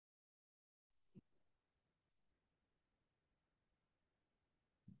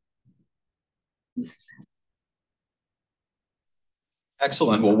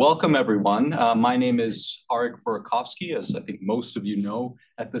Excellent. Well, welcome everyone. My name is Alexandra Prokopenko, as I think most of you know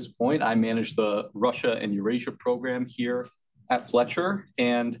at this point. I manage the Russia and Eurasia program here at Fletcher,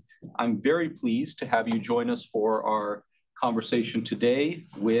 and I'm very pleased to have you join us for our conversation today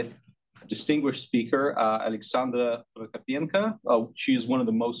with a distinguished speaker, Alexandra Prokopenko. She is one of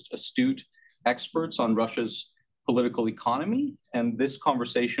the most astute experts on Russia's political economy, and this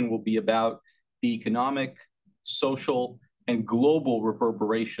conversation will be about the economic, social, and global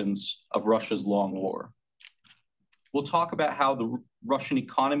reverberations of Russia's long war. We'll talk about how the Russian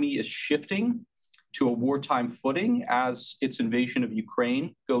economy is shifting to a wartime footing as its invasion of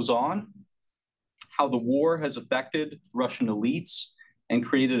Ukraine goes on, how the war has affected Russian elites and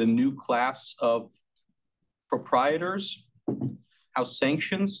created a new class of proprietors, how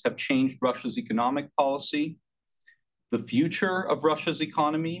sanctions have changed Russia's economic policy, the future of Russia's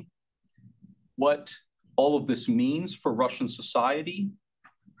economy, what all of this means for Russian society,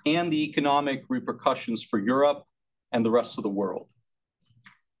 and the economic repercussions for Europe and the rest of the world.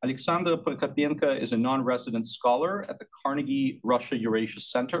 Alexandra Prokopenko is a non-resident scholar at the Carnegie Russia Eurasia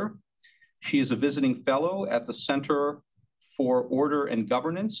Center. She is a visiting fellow at the Center for Order and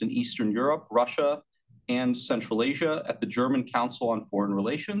Governance in Eastern Europe, Russia, and Central Asia at the German Council on Foreign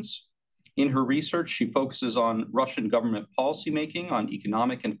Relations. In her research, she focuses on Russian government policymaking on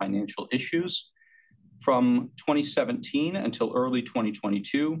economic and financial issues. From 2017 until early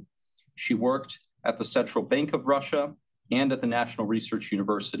 2022, she worked at the Central Bank of Russia and at the National Research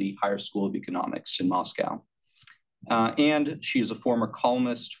University Higher School of Economics in Moscow. And she is a former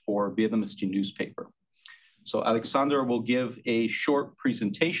columnist for Vedomosti newspaper. So Alexandra will give a short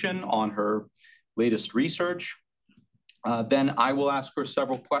presentation on her latest research. Then I will ask her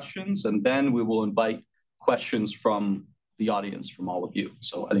several questions, and then we will invite questions from the audience, from all of you.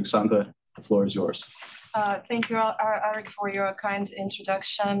 So Alexandra, the floor is yours. Thank you, Eric, for your kind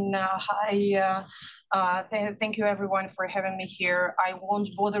introduction. Thank you, everyone, for having me here. I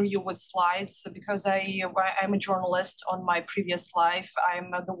won't bother you with slides because I'm a journalist on my previous life.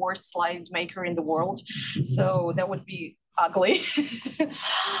 I'm the worst slide maker in the world, so that would be ugly.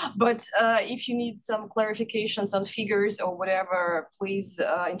 But if you need some clarifications on figures or whatever, please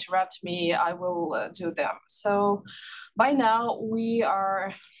interrupt me. I will do them. So by now we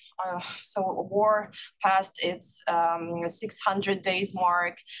are war passed its 600 days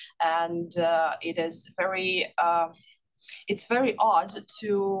mark, and it is it's very odd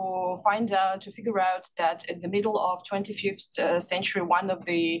to figure out that in the middle of 25th century, one of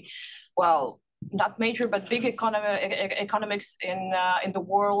the, well, not major but big economics in the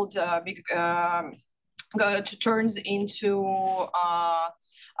world turns into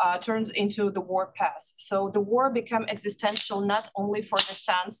the war pass. So the war became existential not only for the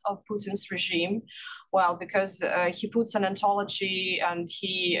stance of Putin's regime, well, because he puts an ontology and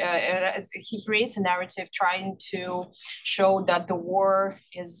he creates a narrative trying to show that the war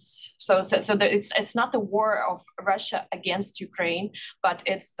is it's not the war of Russia against Ukraine, but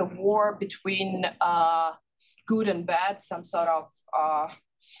it's the war between good and bad, some sort of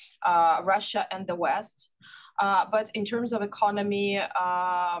Russia and the West. But in terms of economy,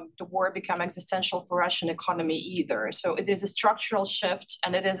 the war became existential for Russian economy either. So it is a structural shift,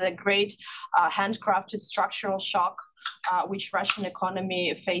 and it is a great handcrafted structural shock which Russian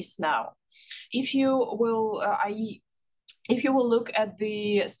economy face now. If you will look at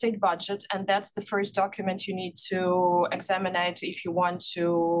the state budget, and that's the first document you need to examine it if you want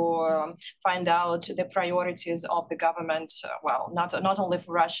to find out the priorities of the government, well, not only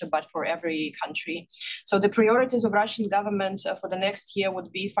for Russia, but for every country. So the priorities of Russian government for the next year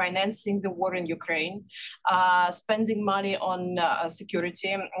would be financing the war in Ukraine, spending money on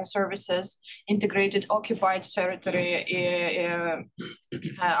security services, integrated occupied territories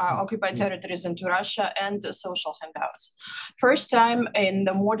into Russia, and social handouts. First time in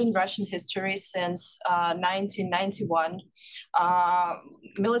the modern Russian history since 1991,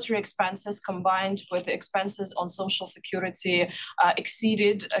 military expenses combined with expenses on social security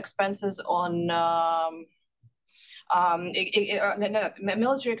exceeded expenses on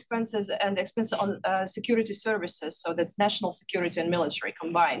military expenses and expenses on security services. So that's national security and military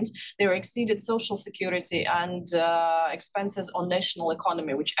combined. They exceeded social security and expenses on national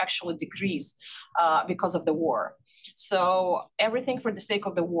economy, which actually decrease because of the war. So everything for the sake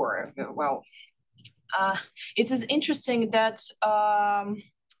of the war. Well, it is interesting that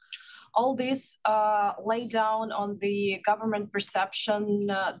All this lay down on the government perception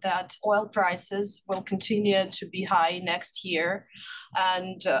that oil prices will continue to be high next year.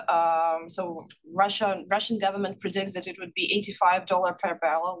 And so Russian government predicts that it would be $85 per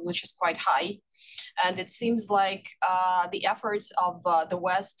barrel, which is quite high. And it seems like the efforts of the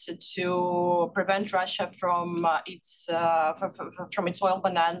West to prevent Russia from its oil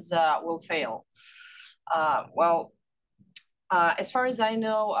bonanza will fail. As far as I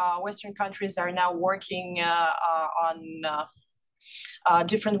know, Western countries are now working on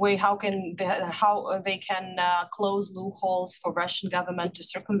different way how they can close loopholes for Russian government to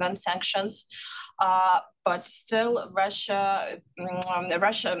circumvent sanctions. But still, the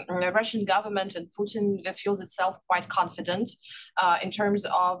Russian government and Putin feels itself quite confident in terms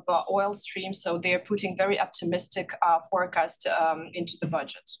of oil streams. So they are putting very optimistic forecast into the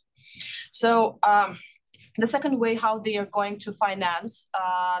budget. So the second way how they are going to finance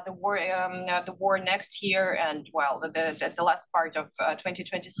the war next year and the last part of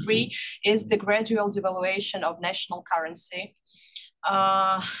 2023 is the gradual devaluation of national currency.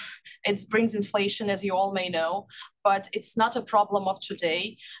 It brings inflation, as you all may know, but it's not a problem of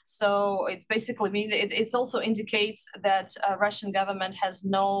today. So it basically means it also indicates that Russian government has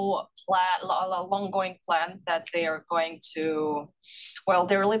no long-going plan that they are going to,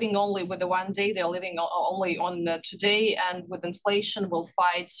 they're living only with the one day, they're living only on today, and with inflation will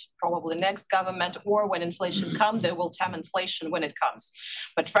fight probably next government, or when inflation comes, they will tame inflation when it comes.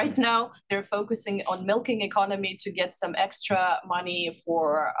 But right now, they're focusing on milking economy to get some extra money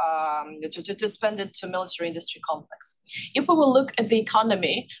for to spend it to military industry complex. If we will look at the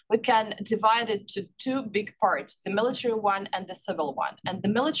economy, we can divide it to two big parts, the military one and the civil one. And the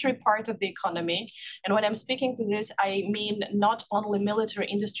military part of the economy, and when I'm speaking to this, I mean not only military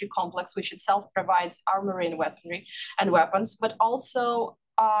industry complex, which itself provides armory and weaponry and weapons, but also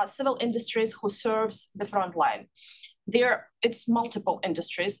civil industries who serves the front line. It's multiple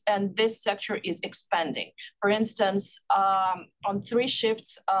industries, and this sector is expanding. For instance, on 3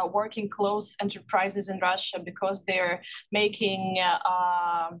 shifts, working close enterprises in Russia, because they're making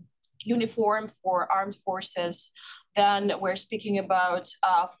uniform for armed forces. Then we're speaking about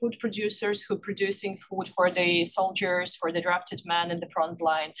food producers who are producing food for the soldiers, for the drafted men in the front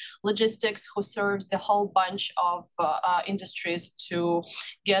line. Logistics, who serves the whole bunch of industries to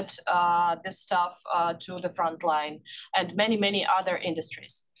get this stuff to the front line, and many, many other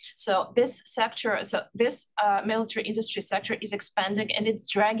industries. So this sector, military industry sector is expanding, and it's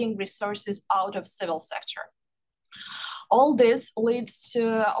dragging resources out of civil sector. All this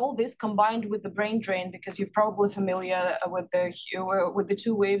combined with the brain drain, because you're probably familiar with the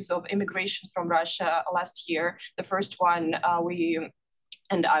 2 waves of immigration from Russia last year. The first one,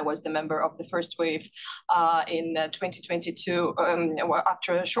 I was the member of the first wave in 2022,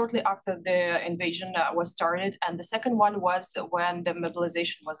 shortly after the invasion was started, and the second one was when the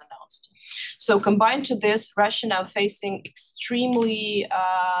mobilization was announced. So combined to this, Russia now facing extreme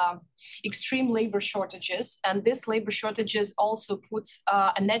labor shortages, and this labor shortages also puts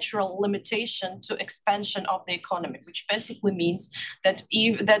a natural limitation to expansion of the economy, which basically means that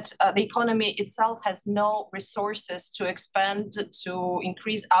the economy itself has no resources to expand, to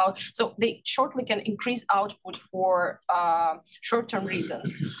increase out. So they shortly can increase output for short-term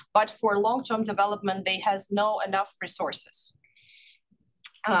reasons, but for long-term development, they has no enough resources.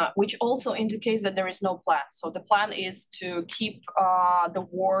 Which also indicates that there is no plan. So the plan is to keep the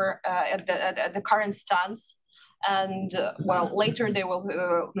war at the current stance, and later they will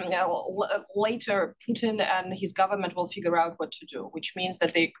later Putin and his government will figure out what to do, which means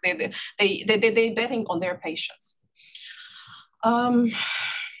that they're betting on their patience.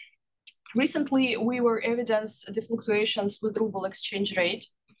 Recently, we were evidence the fluctuations with ruble exchange rate,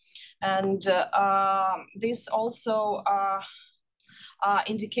 and this also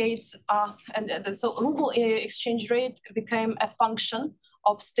indicates, so ruble exchange rate became a function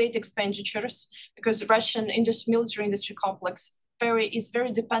of state expenditures, because Russian military industry complex is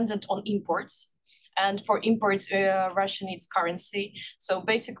very dependent on imports. And for imports, Russia needs currency. So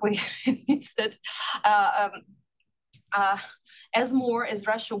basically, it means that as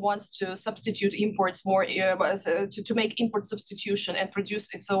Russia wants to substitute imports more, to make import substitution and produce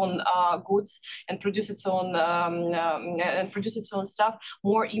its own goods and produce its own stuff,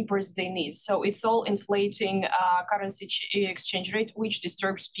 more imports they need. So it's all inflating currency exchange rate, which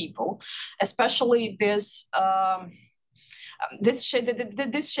disturbs people, especially this. This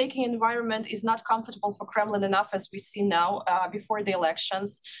shaking environment is not comfortable for Kremlin enough, as we see now, before the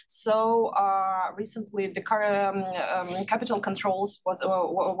elections. So recently, the capital controls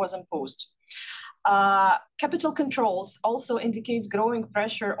was imposed. Capital controls also indicates growing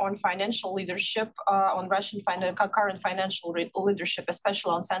pressure on financial leadership, on Russian current financial leadership,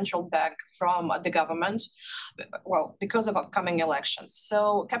 especially on central bank from the government, well, because of upcoming elections.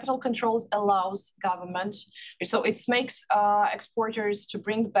 So capital controls allows government, so it makes exporters to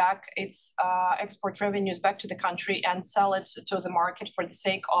bring back its export revenues back to the country and sell it to the market for the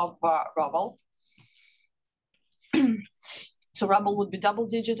sake of ruble. So ruble would be double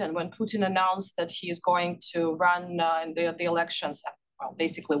digit, and when Putin announced that he is going to run in the elections, well,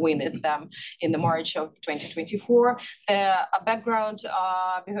 basically win them in the March of 2024, his background,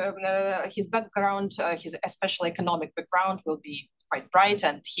 his especially economic background will be quite bright,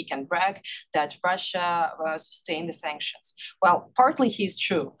 and he can brag that Russia sustained the sanctions. Well, partly he's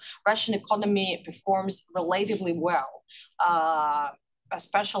true. Russian economy performs relatively well.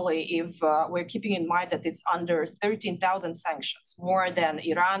 Especially if we're keeping in mind that it's under 13,000 sanctions, more than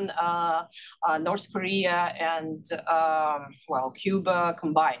Iran, North Korea, and well, Cuba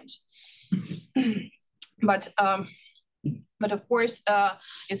combined. But of course,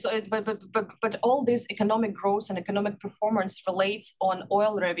 but all this economic growth and economic performance relates on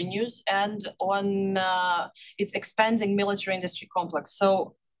oil revenues and on its expanding military industry complex.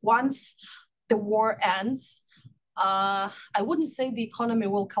 So once the war ends, I wouldn't say the economy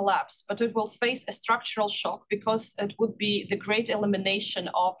will collapse, but it will face a structural shock because it would be the great elimination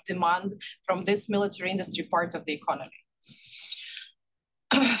of demand from this military industry part of the economy.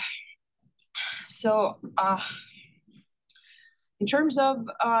 So in terms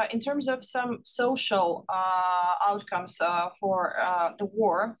of some social outcomes for the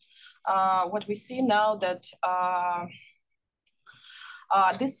war, what we see now that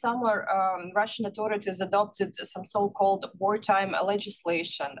this summer, Russian authorities adopted some so-called wartime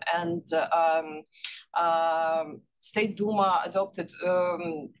legislation, and State Duma adopted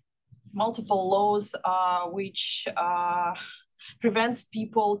multiple laws which prevents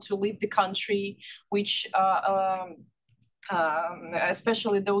people to leave the country, which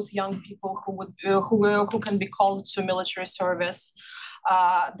especially those young people who can be called to military service.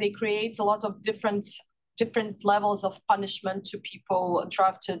 They create a lot of different levels of punishment to people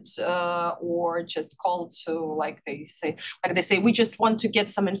drafted or just called to, like they say, we just want to get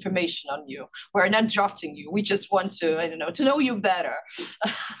some information on you. We're not drafting you. We just want to, I don't know, to know you better.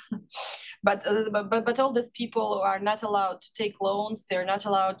 But all these people are not allowed to take loans. They're not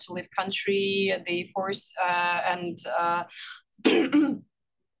allowed to leave country. They force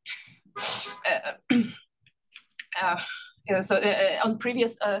so on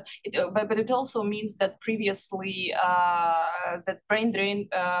previous, but it also means that previously that brain drain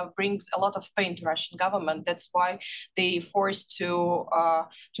brings a lot of pain to Russian government. That's why they forced to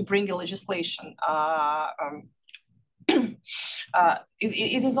bring a legislation.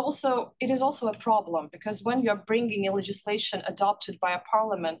 It is also a problem because when you are bringing a legislation adopted by a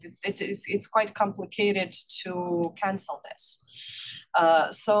parliament, it's quite complicated to cancel this.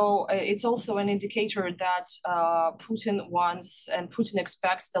 So it's also an indicator that Putin wants and Putin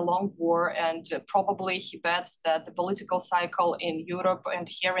expects the long war, and probably he bets that the political cycle in Europe and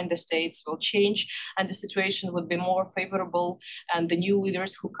here in the States will change, and the situation would be more favorable, and the new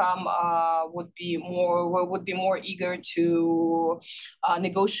leaders who come would be more eager to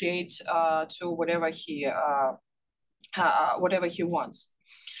negotiate to whatever he wants.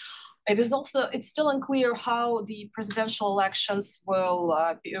 It's still unclear how the presidential elections will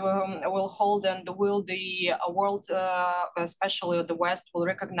hold, and will the world, especially the West, will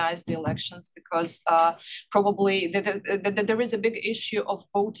recognize the elections, because probably there is a big issue of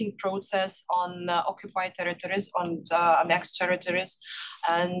voting process on occupied territories, on annexed territories,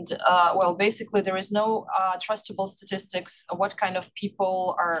 and well, basically there is no trustable statistics. What kind of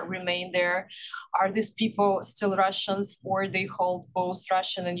people remain there? Are these people still Russians, or they hold both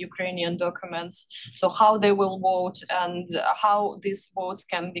Russian and Ukrainian documents? So how they will vote and how these votes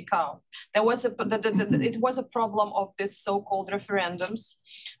can be counted. It was a problem of this so-called referendums,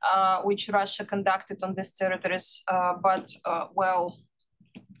 which Russia conducted on these territories, well,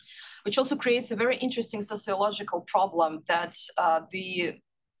 which also creates a very interesting sociological problem that the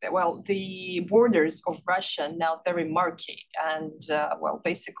borders of Russia now very murky, and well,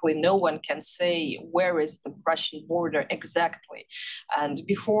 basically no one can say where is the Russian border exactly. And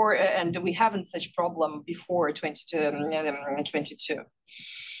we haven't such problem before 2022.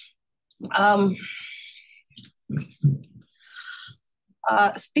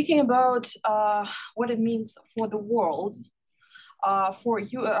 Speaking about what it means for the world, For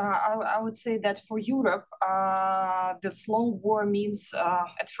you, I would say that for Europe, this long war means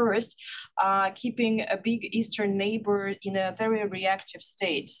at first keeping a big Eastern neighbor in a very reactive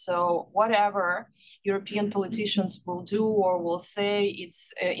state. So whatever European politicians will do or will say,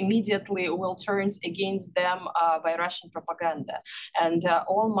 it's immediately will turn against them by Russian propaganda. And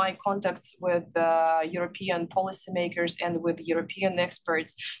all my contacts with European policymakers and with European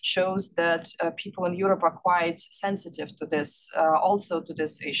experts shows that people in Europe are quite sensitive to this. Also to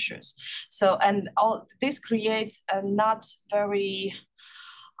these issues. So, and all this creates a not very,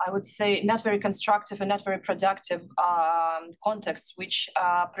 I would say, not very constructive and not very productive context, which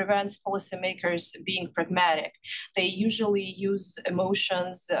prevents policymakers being pragmatic. They usually use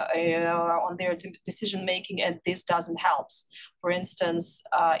emotions on their decision making, and this doesn't help. For instance,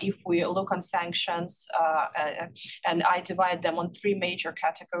 if we look on sanctions, and I divide them on three major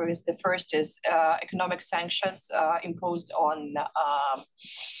categories. The first is economic sanctions imposed on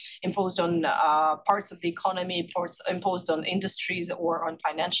parts of the economy, imposed on industries or on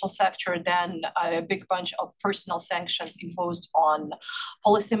financial sector. Then a big bunch of personal sanctions imposed on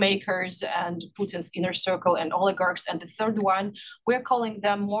policymakers and Putin's inner circle and oligarchs. And the third one, we're calling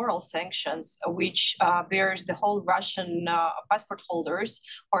them moral sanctions, which bears the whole Russian passport holders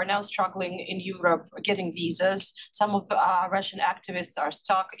who are now struggling in Europe getting visas. Some of Russian activists are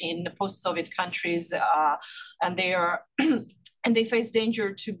stuck in post-Soviet countries, and they are and they face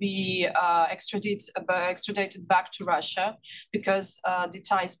danger to be extradited back to Russia because the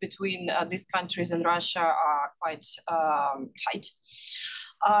ties between these countries and Russia are quite tight.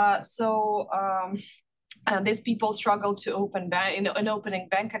 These people struggle to in opening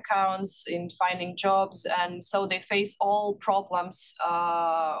bank accounts, in finding jobs, and so they face all problems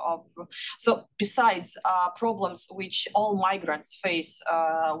besides problems which all migrants face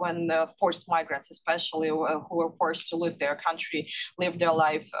when forced migrants, especially who are forced to leave their country, live their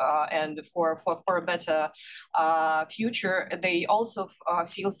life, and for a better future, they also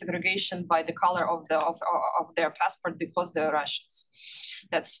feel segregation by the color of their passport because they're Russians.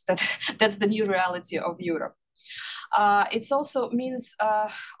 That's the new reality of Europe. It also means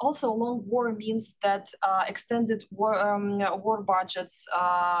long war means that extended war budgets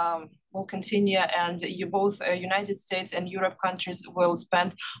will continue, and both United States and Europe countries will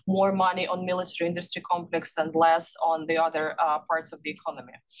spend more money on military industry complex and less on the other parts of the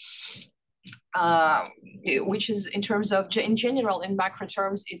economy. Which is in general, in macro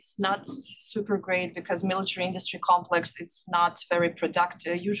terms, it's not super great because military industry complex, it's not very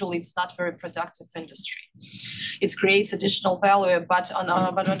productive. Usually it's not very productive industry. It creates additional value, but on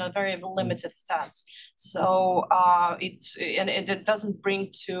a very limited stance. So it doesn't bring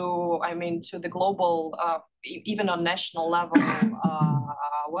to the global, even on national level,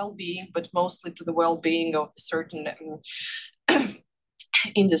 well-being, but mostly to the well-being of the certain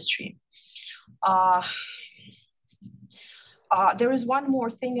industry. There is one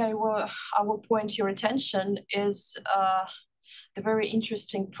more thing I will point your attention is the very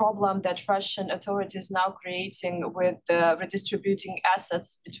interesting problem that Russian authorities now creating with redistributing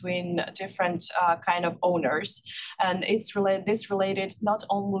assets between different kind of owners, and it's related not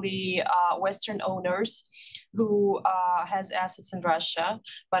only Western owners who has assets in Russia,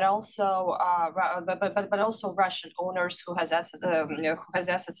 but also Russian owners who has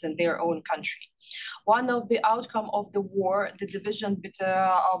assets in their own country. One of the outcome of the war, the division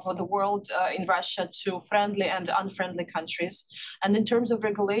of the world in Russia to friendly and unfriendly countries. And in terms of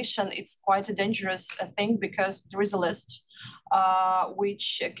regulation, it's quite a dangerous thing because there is a list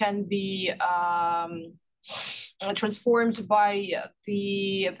which can be transformed by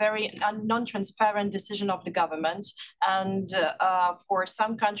the very non-transparent decision of the government, and for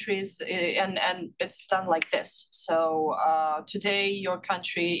some countries, and it's done like this. So today your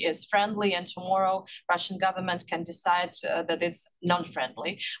country is friendly, and tomorrow Russian government can decide that it's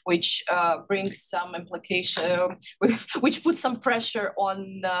non-friendly, which brings some implication, which puts some pressure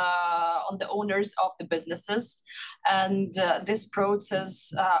on the owners of the businesses, and this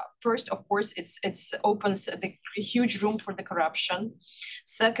process, first, of course, it's opens the huge room for the corruption.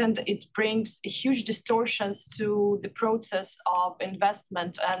 Second, it brings huge distortions to the process of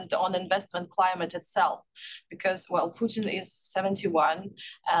investment and on investment climate itself, because, well, Putin is 71,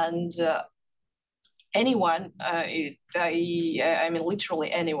 and anyone, I mean,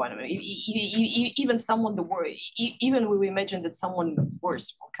 literally anyone. I mean, even someone even we imagine that someone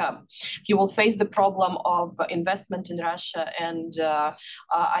worse will come. He will face the problem of investment in Russia, and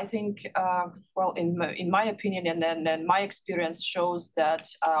I think, well, in my opinion, and my experience shows that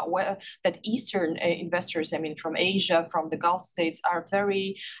that Eastern investors, I mean, from Asia, from the Gulf states, are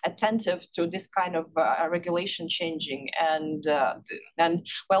very attentive to this kind of regulation changing, and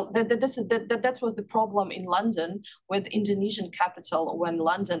well, that was the problem in London with Indonesian capital when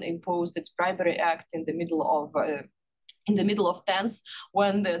London imposed its bribery act in the middle of tense,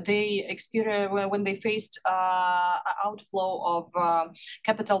 when they faced outflow of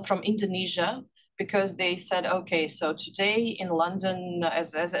capital from Indonesia, because they said, okay, so today in London,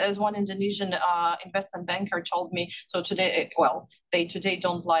 as one Indonesian investment banker told me, so today, well, they today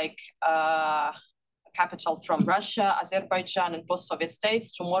don't like capital from Russia, Azerbaijan, and post-Soviet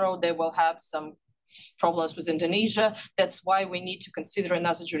states. Tomorrow they will have some problems with Indonesia. That's why we need to consider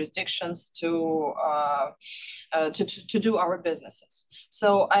another jurisdictions to do our businesses.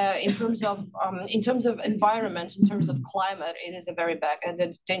 So in terms of environment, in terms of climate, it is a very bad and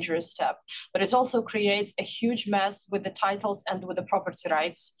a dangerous step. But it also creates a huge mess with the titles and with the property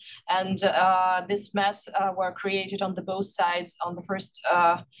rights. And this mess were created on the both sides. On the first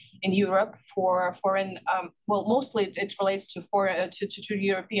in Europe for foreign, well, mostly it relates to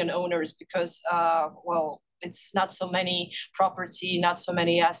European owners because well, it's not so many property, not so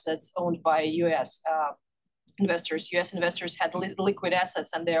many assets owned by US investors. US investors had liquid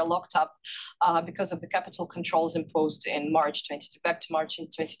assets and they are locked up because of the capital controls imposed in March 22, back to March in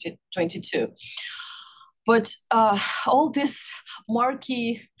 2022. But all this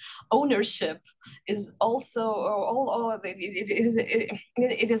marquee ownership is also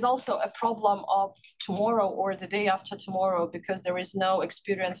it is also a problem of tomorrow or the day after tomorrow, because there is no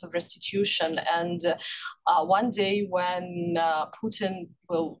experience of restitution. And one day when Putin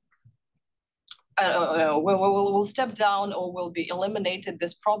will step down or will be eliminated,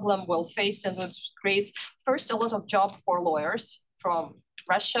 this problem will face, and it creates first a lot of job for lawyers from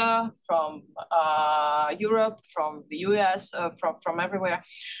Russia, from Europe, from the US, from everywhere.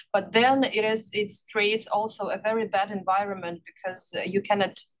 But then it creates also a very bad environment, because you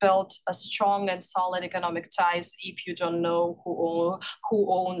cannot build a strong and solid economic ties if you don't know who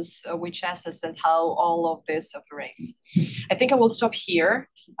owns which assets and how all of this operates. I think I will stop here.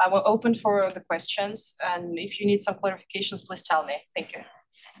 I will open for the questions, and if you need some clarifications, please tell me. Thank you.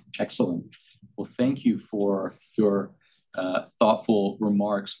 Excellent. Well, thank you for your thoughtful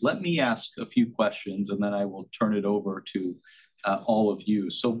remarks. Let me ask a few questions, and then I will turn it over to all of you.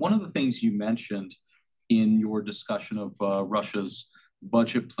 So one of the things you mentioned in your discussion of Russia's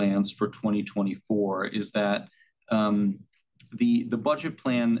budget plans for 2024 is that the budget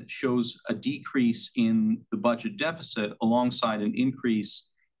plan shows a decrease in the budget deficit alongside an increase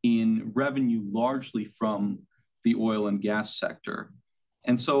in revenue, largely from the oil and gas sector.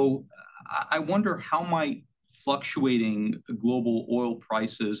 And so I wonder, how might fluctuating global oil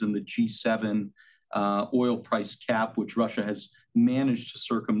prices and the G7 oil price cap, which Russia has managed to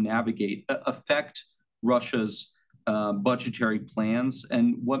circumnavigate, affect Russia's budgetary plans,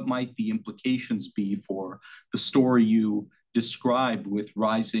 and what might the implications be for the story you described with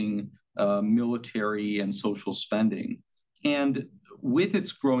rising military and social spending? And with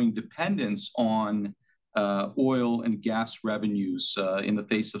its growing dependence on oil and gas revenues in the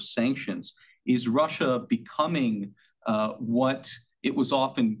face of sanctions, is Russia becoming what it was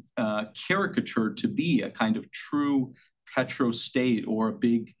often caricatured to be, a kind of true petrostate or a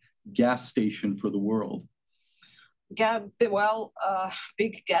big gas station for the world? Yeah, well,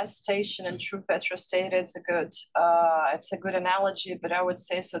 big gas station and true petrostate, it's a good analogy, but I would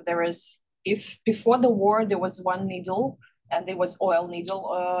say, so there is, if before the war there was one needle, and there was oil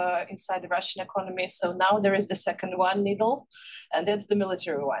needle inside the Russian economy, so now there is the second one needle, and that's the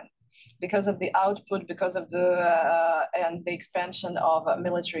military one, because of the output, because of the expansion of a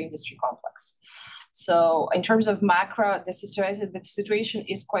military industry complex. So in terms of macro, the situation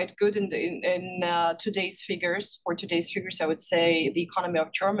is quite good in today's figures. For today's figures, I would say the economy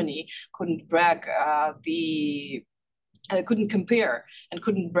of Germany couldn't brag couldn't compare and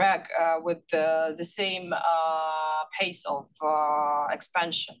couldn't brag with the same pace of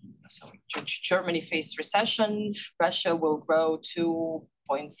expansion. So Germany faced recession. Russia will grow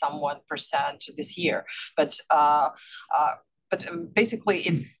 2.1% this year, but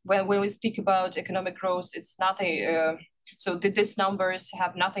basically, when we speak about economic growth, it's nothing. So these numbers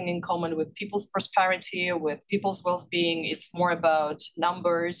have nothing in common with people's prosperity, with people's well-being. It's more about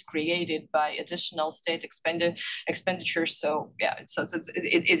numbers created by additional state expenditures. So yeah, so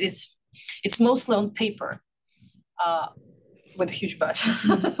it's mostly on paper. with a huge but.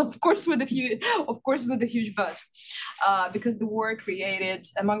 Of course with a huge but, because the war created,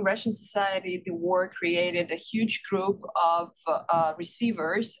 among Russian society, the war created a huge group of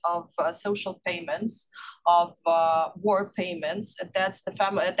receivers of social payments, of war payments. That's the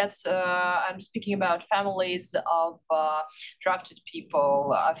family. That's I'm speaking about families of drafted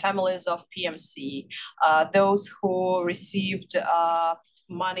people, families of PMC, those who received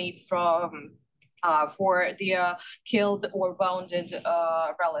money from for their killed or wounded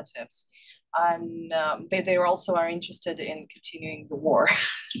relatives. And they also are interested in continuing the war.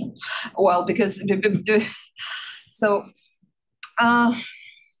 Well, because so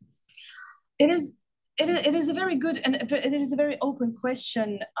it is a very good and it is a very open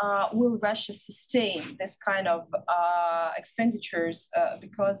question. Will Russia sustain this kind of expenditures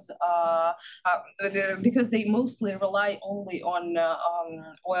because they mostly rely only on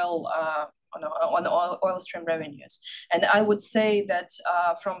oil. On oil stream revenues. And I would say that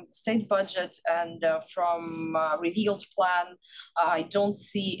from the state budget and from revealed plan, I don't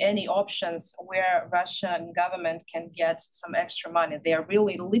see any options where Russian government can get some extra money. They are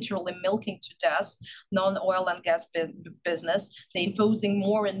really literally milking to death non-oil and gas business. They're imposing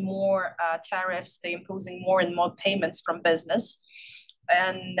more and more tariffs. They're imposing more and more payments from business.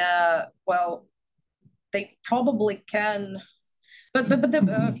 And well, they probably can, but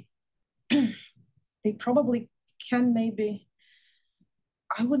they probably can maybe,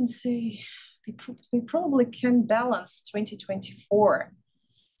 I wouldn't say, they probably can balance 2024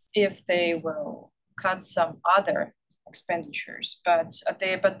 if they will cut some other expenditures, but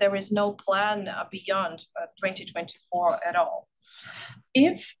there is no plan beyond 2024 at all.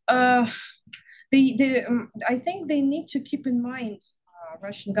 If I think they need to keep in mind,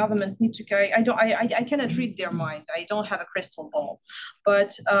 Russian government need to carry. I cannot read their mind. I don't have a crystal ball,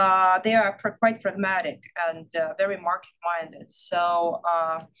 but they are quite pragmatic and very market-minded. So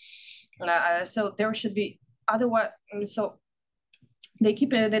so there should be otherwise. So they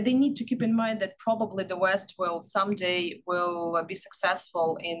need to keep in mind that probably the West will someday be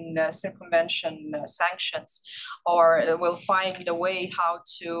successful in circumvention sanctions, or will find a way how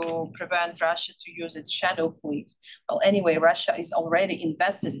to prevent Russia to use its shadow fleet. Well, anyway, Russia is already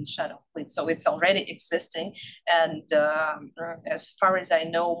invested in shadow fleet, so it's already existing. And as far as I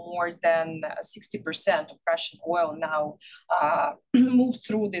know, more than 60% of Russian oil now moves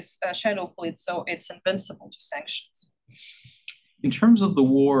through this shadow fleet, so it's invincible to sanctions. In terms of the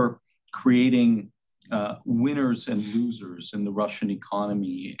war creating winners and losers in the Russian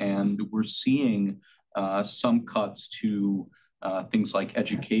economy, and we're seeing some cuts to things like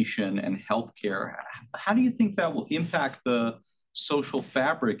education and healthcare, how do you think that will impact the social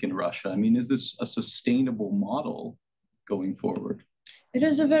fabric in Russia? I mean, is this a sustainable model going forward?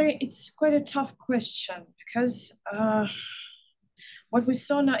 It's quite a tough question, because what we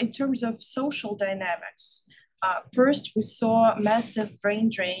saw now in terms of social dynamics, first, we saw a massive brain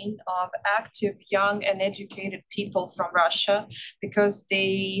drain of active, young, and educated people from Russia, because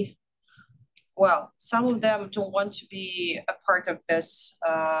some of them don't want to be a part of this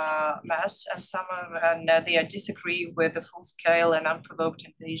mess, and they disagree with the full-scale and unprovoked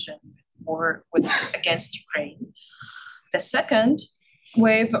invasion or against Ukraine. The second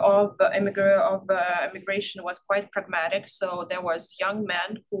wave of immigration was quite pragmatic. So there was young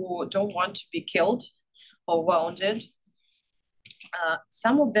men who don't want to be killed or wounded.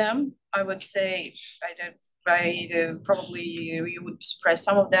 Some of them, I would say, probably you would be surprised.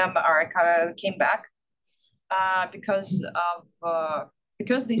 Some of them came back because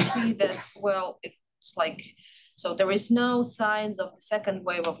they see that, well, it's like, so there is no signs of the second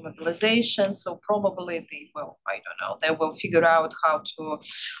wave of mobilization. So probably they will figure out how to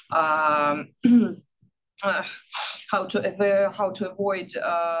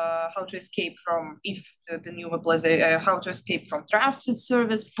escape from the new mobilization, how to escape from drafted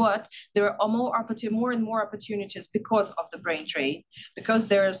service. But there are more and more opportunities because of the brain drain, because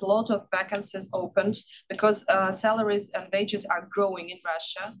there's a lot of vacancies opened, because salaries and wages are growing in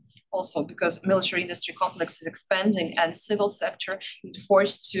Russia, also because military industry complex is expanding, and civil sector is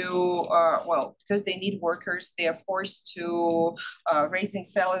forced to because they need workers, they are forced to raise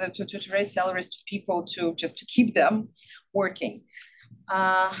salaries to people to keep them working.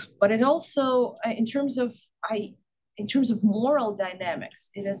 But it also, in terms of moral dynamics,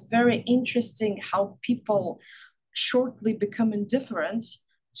 it is very interesting how people shortly become indifferent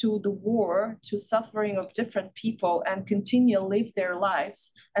to the war, to suffering of different people, and continue to live their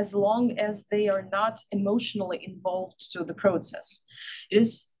lives as long as they are not emotionally involved to the process.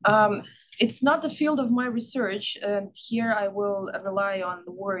 It's not the field of my research, and here I will rely on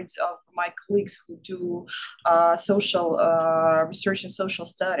the words of my colleagues who do social research in social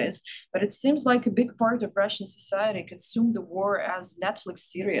studies. But it seems like a big part of Russian society consumed the war as Netflix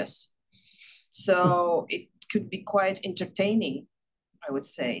series. So it could be quite entertaining, I would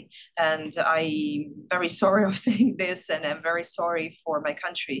say. And I'm very sorry of saying this, and I'm very sorry for my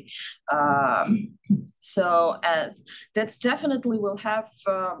country. And that's definitely will have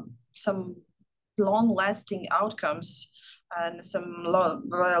some long-lasting outcomes and some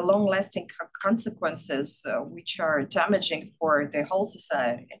long-lasting consequences, which are damaging for the whole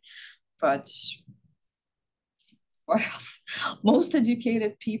society. But what else? Most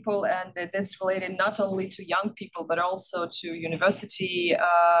educated people, and that's related not only to young people, but also to university,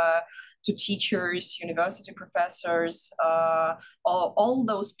 to teachers, university professors, all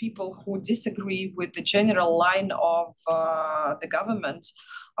those people who disagree with the general line of the government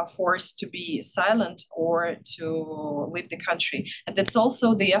are forced to be silent or to leave the country. And that's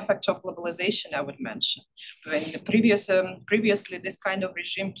also the effect of globalization, I would mention. When previously, this kind of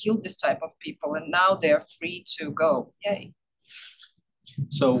regime killed this type of people, and now they're free to go. Yay.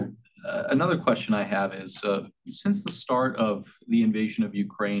 So another question I have is, since the start of the invasion of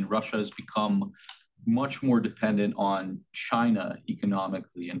Ukraine, Russia has become much more dependent on China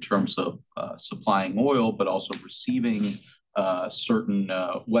economically in terms of supplying oil, but also receiving certain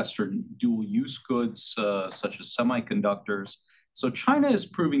Western dual-use goods, such as semiconductors. So China is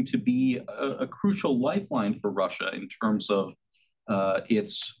proving to be a crucial lifeline for Russia in terms of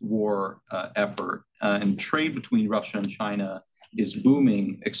its war effort. And trade between Russia and China is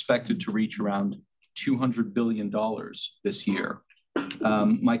booming, expected to reach around $200 billion this year.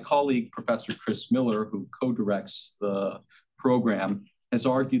 My colleague, Professor Chris Miller, who co-directs the program, has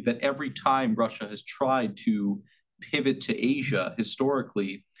argued that every time Russia has tried to pivot to Asia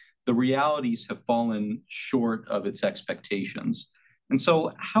historically, the realities have fallen short of its expectations. And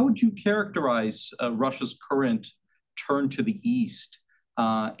so how would you characterize Russia's current turn to the East?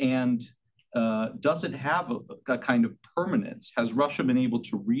 Does it have a kind of permanence? Has Russia been able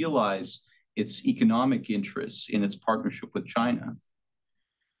to realize its economic interests in its partnership with China?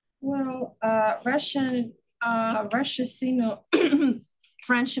 Well, Russia's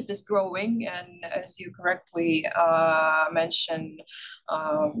friendship is growing, and as you correctly mentioned,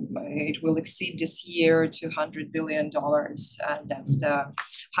 it will exceed this year $200 billion, and that's the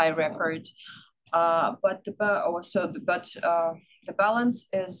high record. The balance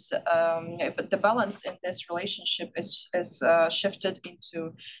is, but the balance in this relationship is shifted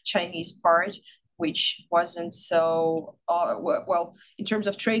into Chinese part, which wasn't so well in terms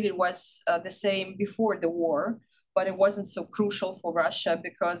of trade. It was the same before the war, but it wasn't so crucial for Russia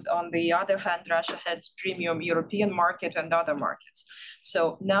because, on the other hand, Russia had premium European market and other markets.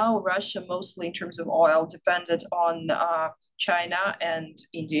 So now Russia, mostly in terms of oil, depended on China and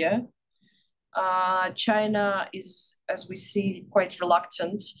India. China is, as we see, quite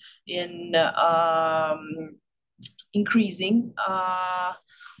reluctant in increasing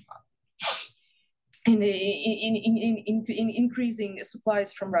increasing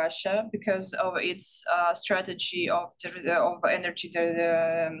supplies from Russia because of its strategy of energy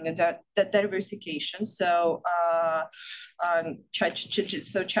diversification. So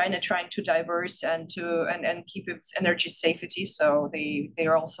China trying to diverse and keep its energy safety. So they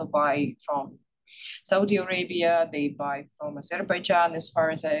also buy from Saudi Arabia, they buy from Azerbaijan. As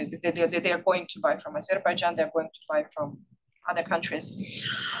far as they are going to buy from Azerbaijan, they're going to buy from other countries.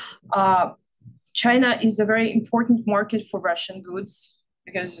 China is a very important market for Russian goods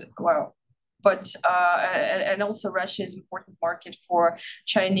because, well, but and also Russia is an important market for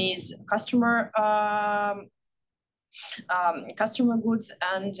Chinese customer goods,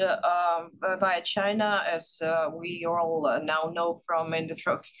 and via China, as we all now know from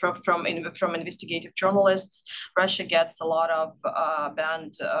investigative journalists, Russia gets a lot of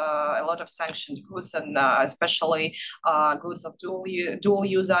sanctioned goods, and especially goods of dual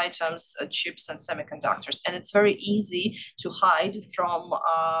use items, chips and semiconductors. And it's very easy to hide from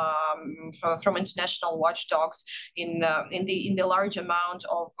international watchdogs in the large amount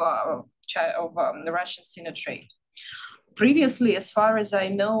of the Russian Sino trade. Previously, as far as I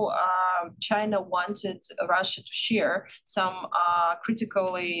know, China wanted Russia to share some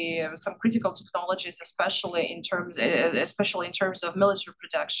critical technologies, especially in terms of military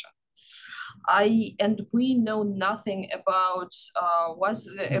production. We know nothing about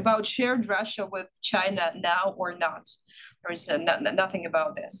shared Russia with China now or not. There is nothing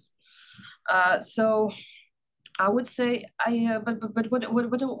about this. So I would say but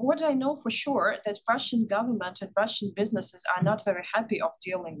what I know for sure that Russian government and Russian businesses are not very happy of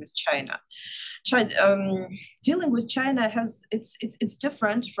dealing with China. China dealing with China has it's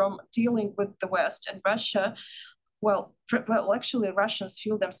different from dealing with the West and Russia. Well, actually, Russians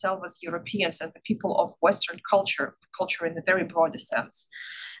feel themselves as Europeans, as the people of Western culture in a very broad sense,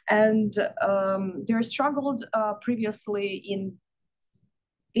 and they struggled previously in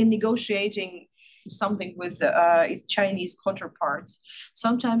negotiating something with its Chinese counterparts.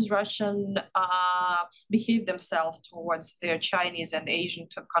 Sometimes Russian behave themselves towards their Chinese and Asian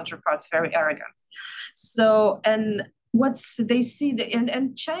counterparts very arrogant. So, and what they see,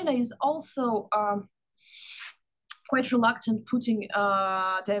 and China is also quite reluctant putting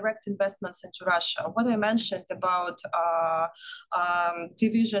direct investments into Russia. What I mentioned about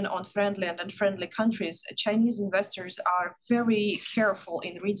division on friendly and unfriendly countries, Chinese investors are very careful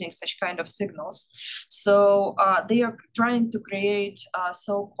in reading such kind of signals. So they are trying to create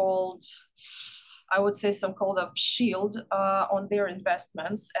so-called, I would say, some kind of shield on their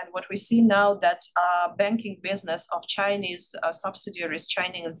investments. And what we see now that banking business of Chinese subsidiaries,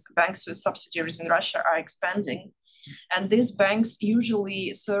 Chinese banks with subsidiaries in Russia are expanding. And these banks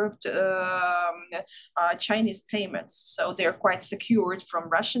usually served Chinese payments, so they're quite secured from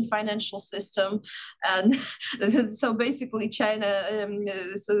Russian financial system. And so basically, China.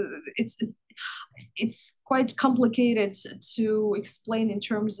 So it's quite complicated to explain in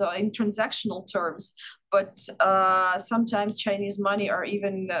terms of in transactional terms, but sometimes Chinese money are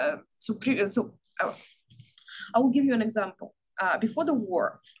even so. I will give you an example. Before the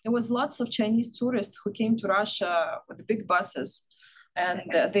war, there was lots of Chinese tourists who came to Russia with the big buses, and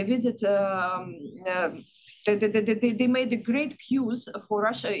they visit. They made a great queues for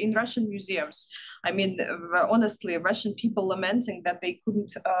Russia in Russian museums. I mean, honestly, Russian people lamenting that they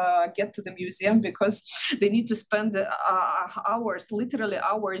couldn't get to the museum because they need to spend hours, literally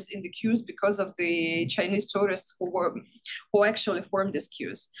hours, in the queues because of the Chinese tourists who actually formed these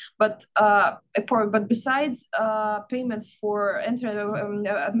queues. But besides payments for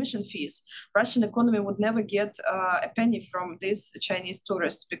admission fees, Russian economy would never get a penny from these Chinese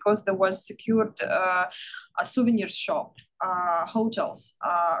tourists because there was secured a souvenir shop, hotels,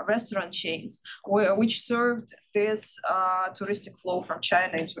 restaurant chains, which served this touristic flow from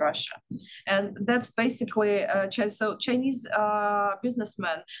China into Russia. And that's basically, so Chinese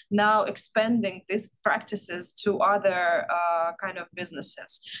businessmen now expanding these practices to other kind of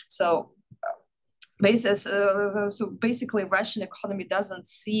businesses. So basically, Russian economy doesn't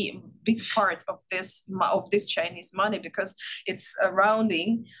see a big part of this Chinese money because it's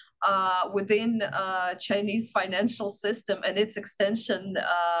rounding within Chinese financial system and its extension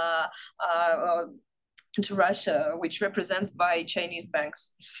to Russia, which represents by Chinese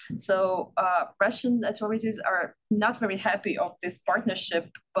banks. So Russian authorities are not very happy of this partnership,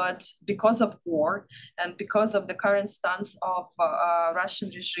 but because of war and because of the current stance of Russian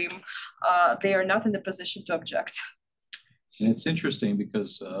regime, they are not in the position to object. And it's interesting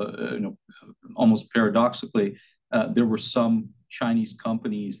because, almost paradoxically, there were some Chinese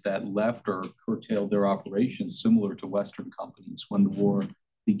companies that left or curtailed their operations similar to Western companies when the war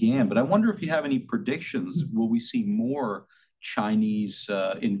began. But I wonder if you have any predictions. Will we see more Chinese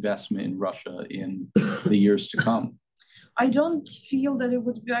investment in Russia in the years to come? I don't feel that it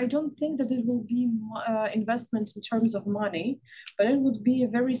would be, I don't think that it will be investment in terms of money, but it would be a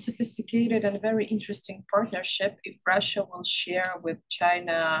very sophisticated and very interesting partnership if Russia will share with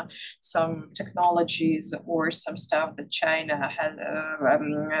China some technologies or some stuff that China has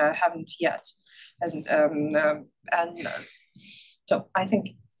haven't yet, hasn't, and so I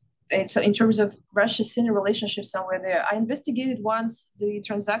think. So in terms of Russia-Sino relationship somewhere there, I investigated once the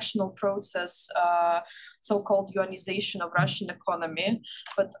transactional process, so-called yuanization of Russian economy,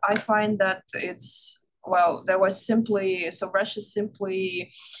 but I find that there was simply, so Russia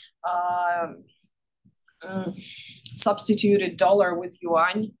simply substituted dollar with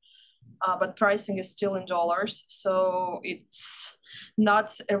yuan, but pricing is still in dollars, so it's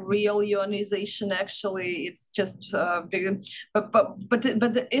not a real yuanization. Actually, it's just big. But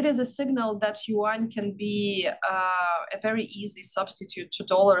it is a signal that yuan can be a very easy substitute to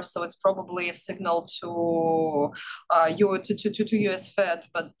dollar. So it's probably a signal to US Fed.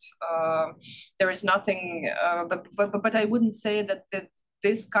 But there is nothing. But I wouldn't say that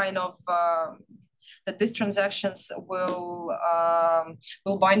this kind of that these transactions will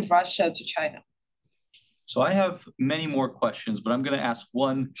bind Russia to China. So I have many more questions, but I'm going to ask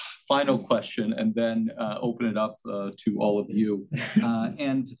one final question and then open it up to all of you.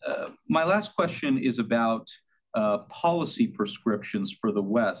 My last question is about policy prescriptions for the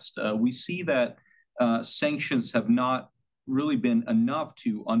West. We see that sanctions have not really been enough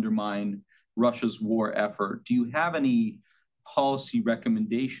to undermine Russia's war effort. Do you have any policy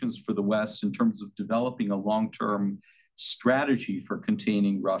recommendations for the West in terms of developing a long-term strategy for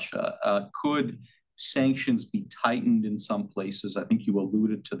containing Russia? Could sanctions be tightened in some places? I think you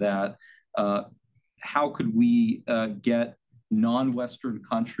alluded to that. How could we get non-Western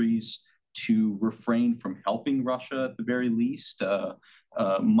countries to refrain from helping Russia at the very least?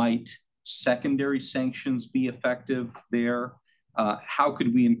 Might secondary sanctions be effective there? How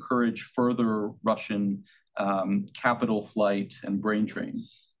could we encourage further Russian capital flight and brain drain?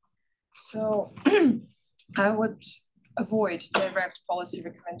 So I would avoid direct policy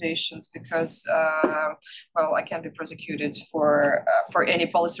recommendations because, well, I can be prosecuted for any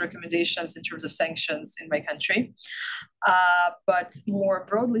policy recommendations in terms of sanctions in my country. But more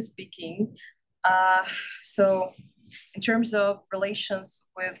broadly speaking, so in terms of relations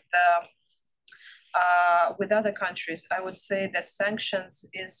with other countries, I would say that sanctions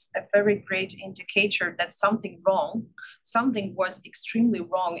is a very great indicator that something was extremely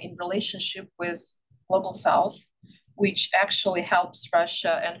wrong in relationship with Global South, which actually helps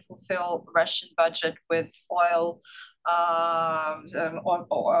Russia and fulfill Russian budget with oil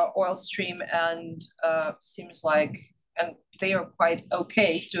stream, and seems like, and they are quite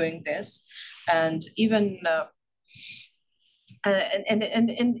okay doing this, and even.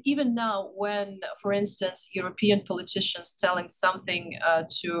 And even now, when, for instance, European politicians telling something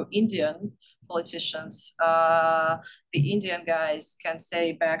to Indian politicians, the Indian guys can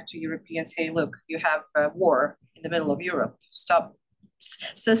say back to Europeans, "Hey, look, you have a war in the middle of Europe. Stop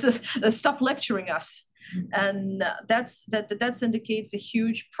lecturing us." And that indicates a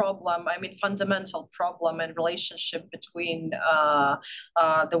huge problem. I mean, fundamental problem and relationship between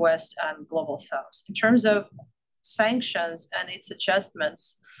the West and Global South. In terms of sanctions and its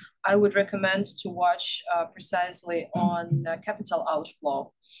adjustments, I would recommend to watch precisely on capital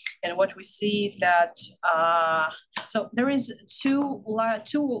outflow. And what we see that, so there is two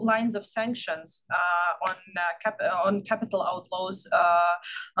lines of sanctions on capital outflows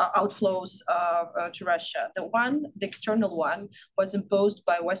to Russia. The external one was imposed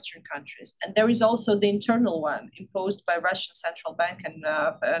by Western countries. And there is also the internal one imposed by Russian Central Bank and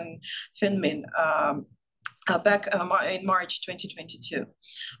Finmin, back in March 2022.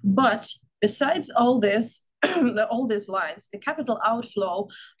 But besides all this, all these lines, the capital outflow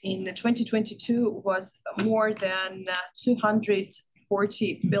in 2022 was more than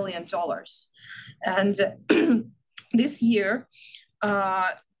 $240 billion. And this year,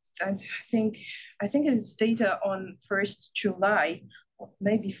 I think it's data on 1st July,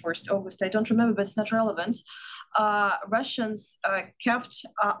 maybe 1st August, I don't remember, but it's not relevant. Russians kept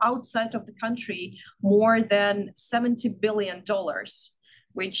outside of the country more than $70 billion,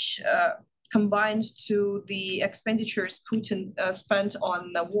 which combined to the expenditures Putin spent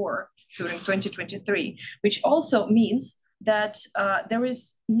on the war during 2023, which also means that there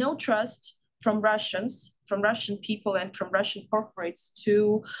is no trust from Russian people and from Russian corporates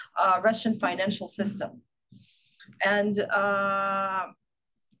to Russian financial system. And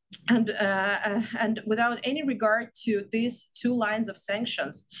without any regard to these two lines of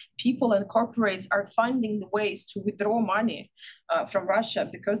sanctions, people and corporates are finding the ways to withdraw money from Russia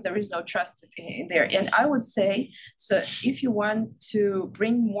because there is no trust in there. And I would say, so if you want to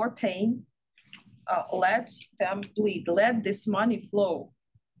bring more pain, let them bleed, let this money flow.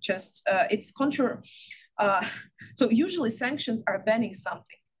 Just it's contra. So usually sanctions are banning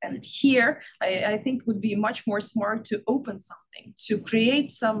something. And here, I think would be much more smart to open something, to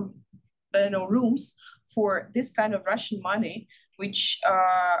create some, rooms for this kind of Russian money, which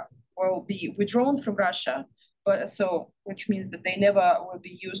will be withdrawn from Russia, which means that they never will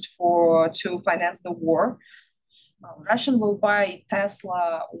be used to finance the war. Russian will buy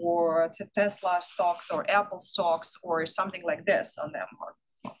Tesla or Tesla stocks or Apple stocks or something like this on them, or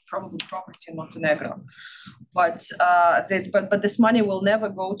probably property in Montenegro, but this money will never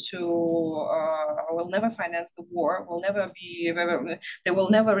go to, will never finance the war, they will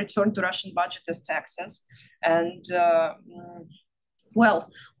never return to Russian budget as taxes, and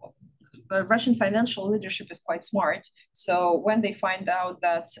Russian financial leadership is quite smart. So when they find out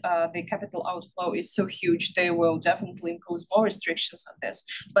that the capital outflow is so huge, they will definitely impose more restrictions on this.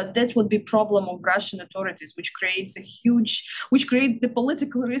 But that would be problem of Russian authorities, which create the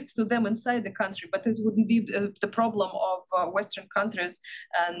political risk to them inside the country. But it wouldn't be the problem of Western countries,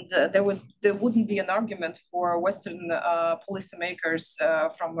 and there wouldn't be an argument for Western policymakers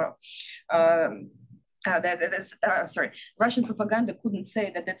Russian propaganda couldn't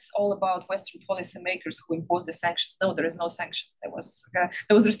say that it's all about Western policymakers who impose the sanctions. No, there is no sanctions. There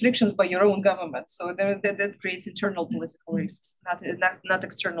was restrictions by your own government. So that creates internal political risks, not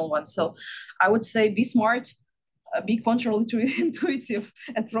external ones. So I would say be smart, be counterintuitive,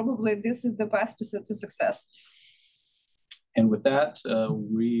 and probably this is the path to success. And with that,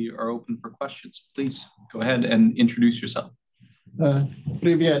 we are open for questions. Please go ahead and introduce yourself.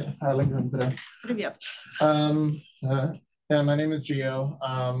 Привет, Alexandra. Привет. Yeah, my name is Gio.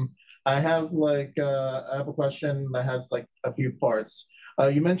 I have a question that has like a few parts.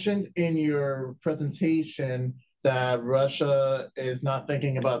 You mentioned in your presentation that Russia is not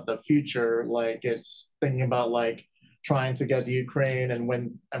thinking about the future, like it's thinking about like trying to get the Ukraine and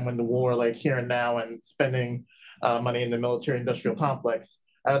win the war like here and now and spending money in the military-industrial complex.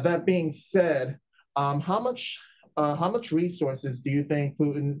 That being said, how much resources do you think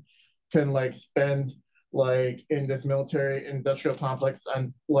Putin can like spend like in this military industrial complex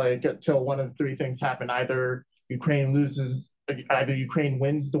and like until one of three things happen? Either Ukraine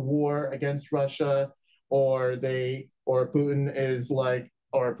wins the war against Russia, or Putin is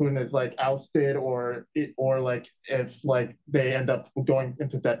like ousted, or like if like they end up going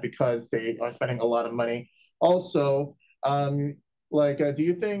into debt because they are spending a lot of money. Also, do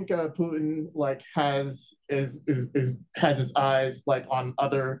you think Putin like has his eyes like on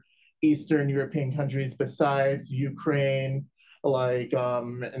other Eastern European countries besides Ukraine, like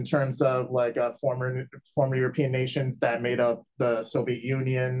in terms of like former European nations that made up the Soviet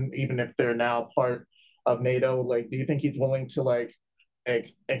Union, even if they're now part of NATO? Like, do you think he's willing to like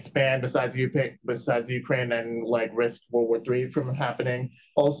expand besides Ukraine and like risk World War III from happening?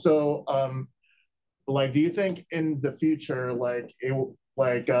 Also, do you think in the future, the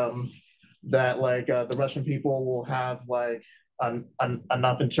Russian people will have like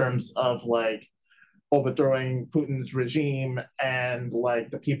enough in terms of like overthrowing Putin's regime and like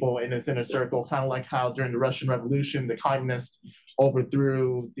the people in his inner circle, kind of like how during the Russian Revolution, the communists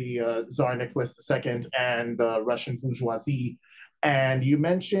overthrew the Tsar Nicholas II and the Russian bourgeoisie. And you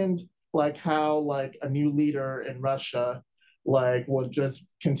mentioned like how like a new leader in Russia like will just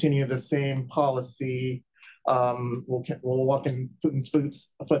continue the same policy, will walk in Putin's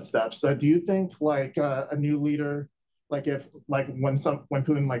footsteps. So do you think like a new leader, like if like when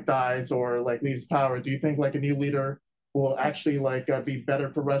Putin like dies or like leaves power, do you think like a new leader will actually like be better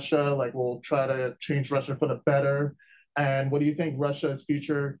for Russia, like will try to change Russia for the better? And what do you think Russia's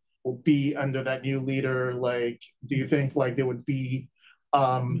future will be under that new leader? Like, do you think like there would be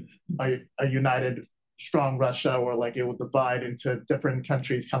a united strong Russia, or like it will divide into different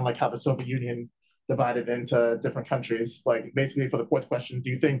countries, kind of like how the Soviet Union divided into different countries? Like basically for the fourth question,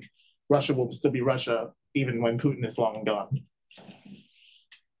 do you think Russia will still be Russia even when Putin is long gone?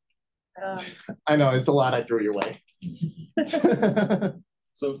 I know it's a lot I threw your way.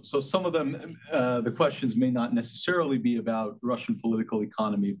 So some of them, the questions may not necessarily be about Russian political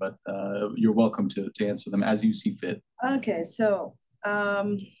economy, but you're welcome to answer them as you see fit. Okay, so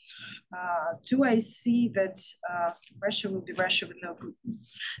do I see that Russia will be Russia with no Putin?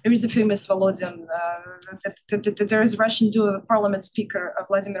 There is a famous Volodin, there is Russian parliament speaker,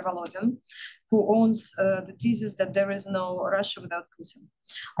 Vladimir Volodin, who owns the thesis that there is no Russia without Putin.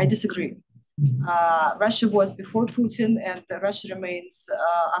 I disagree. Russia was before Putin, and Russia remains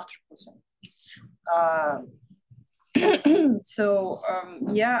after Putin.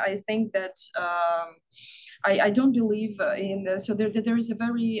 Yeah, I think that I don't believe in so there is a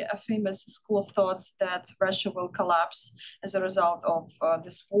very famous school of thoughts that Russia will collapse as a result of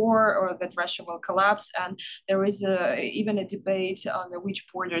this war, or that Russia will collapse, and there is even a debate on which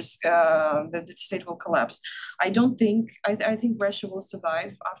borders the state will collapse. I don't think I think Russia will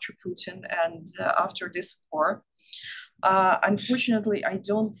survive after Putin and after this war. Unfortunately, I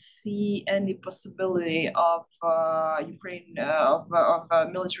don't see any possibility of Ukraine of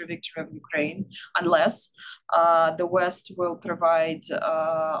military victory of Ukraine unless the West will provide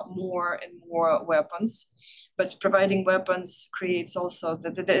more and more weapons. But providing weapons creates also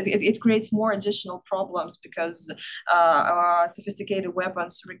it creates more additional problems, because sophisticated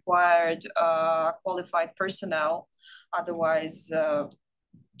weapons required qualified personnel. Otherwise,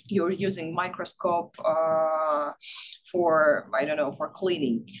 you're using microscope for, I don't know, for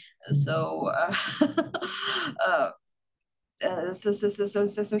cleaning. So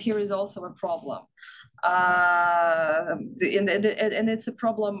so here is also a problem. And it's a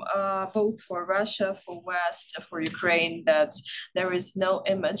problem both for Russia, for West, for Ukraine, that there is no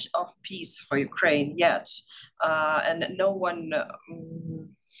image of peace for Ukraine yet. And no one,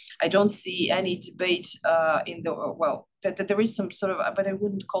 I don't see any debate in the, well, that there is some sort of, but I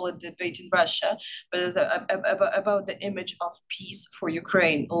wouldn't call it debate in Russia, but about the image of peace for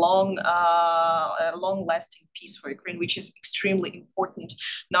Ukraine, long-lasting peace for Ukraine, which is extremely important,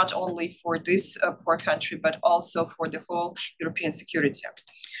 not only for this poor country, but also for the whole European security.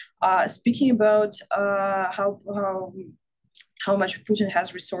 Speaking about how much Putin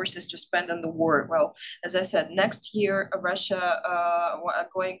has resources to spend on the war. Well, as I said, next year, Russia are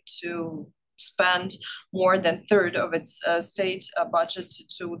going to spend more than a third of its state budget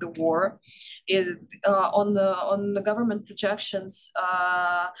to the war. On the government projections,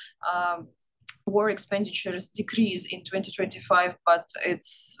 war expenditures decrease in 2025, but it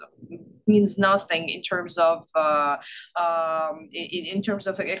means nothing in terms of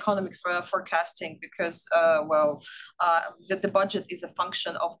economic forecasting, because the budget is a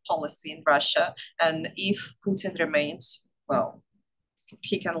function of policy in Russia, and if Putin remains, well,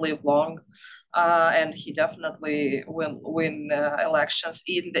 he can live long, and he definitely will win elections.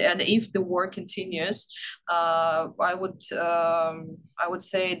 And if the war continues, I would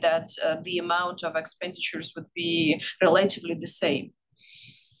say that the amount of expenditures would be relatively the same.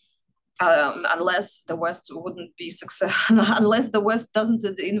 Unless the West wouldn't be successful, unless the West doesn't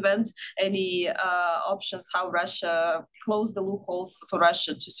invent any options how Russia close the loopholes for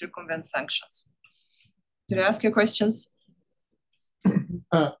Russia to circumvent sanctions. Did I ask your questions?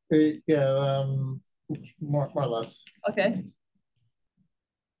 Yeah, more or less. Okay.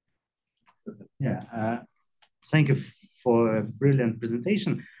 Yeah, thank you for a brilliant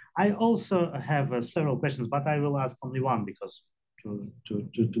presentation. I also have several questions, but I will ask only one because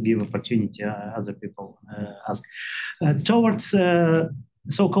to give opportunity other people ask. Towards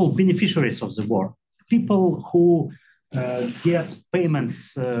so-called beneficiaries of the war, people who get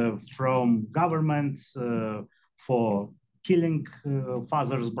payments from government for killing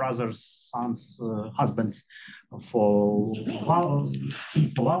fathers, brothers, sons, husbands, for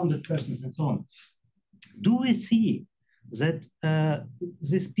wounded persons and so on. Do we see that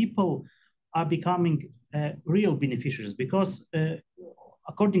these people are becoming real beneficiaries? Because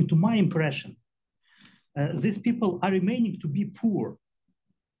according to my impression, these people are remaining to be poor.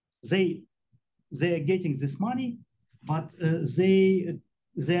 They are getting this money, but they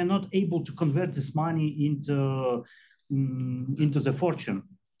are not able to convert this money into the fortune,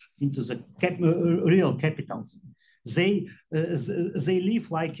 into the real capitals. They live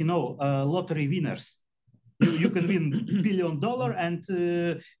like, lottery winners. You can win $1 billion, and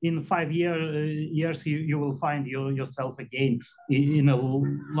in 5 years you will find yourself again in a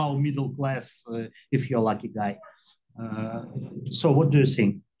low middle class if you're a lucky guy. So what do you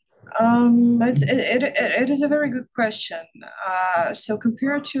think? It is a very good question. So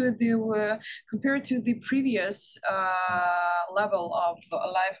compared to the previous level of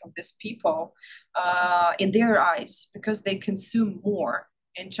life of these people, in their eyes, because they consume more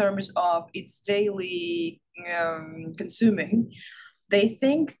in terms of its daily consuming, they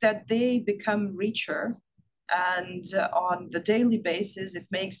think that they become richer, and on the daily basis, it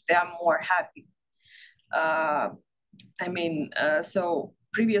makes them more happy. So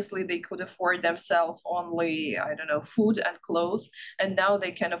previously they could afford themselves only, food and clothes, and now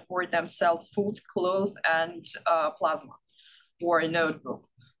they can afford themselves food, clothes, and plasma, or a notebook,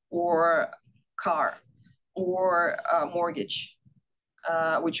 or car, or mortgage,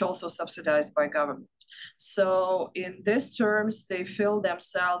 which also subsidized by government. So in these terms, they feel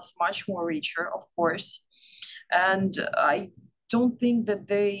themselves much more richer, of course, and I don't think that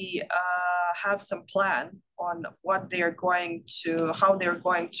they have some plan on how they're going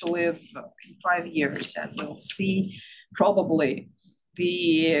to live in 5 years, and we'll see probably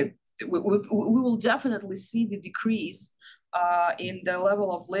we will definitely see the decrease in the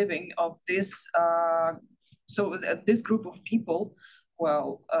level of living of this this group of people.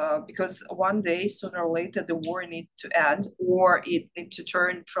 Well, because one day, sooner or later, the war needs to end, or it needs to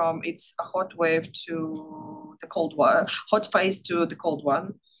turn from its hot wave to the cold one, hot phase to the cold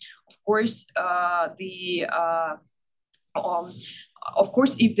one. Of course,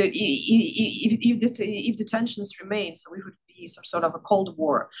 if the tensions remain, so it would be some sort of a cold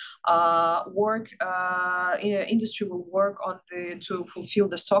war. Industry will work on to fulfill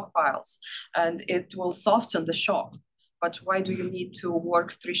the stockpiles, and it will soften the shock. But why do you need to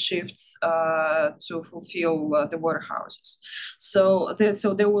work 3 shifts to fulfill the warehouses? So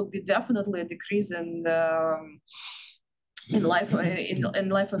there will be definitely a decrease in life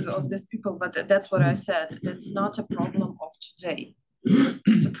of these people. But that's what I said. That's not a problem of today.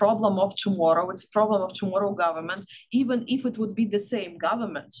 It's a problem of tomorrow. It's a problem of tomorrow government. Even if it would be the same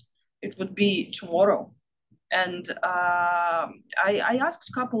government, it would be tomorrow. And I asked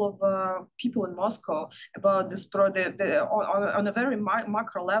a couple of people in Moscow about this on a very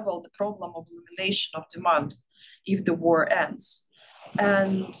macro level, the problem of elimination of demand if the war ends.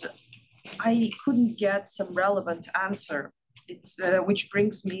 And I couldn't get some relevant answer. Which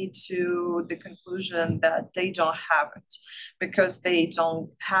brings me to the conclusion that they don't have it because they don't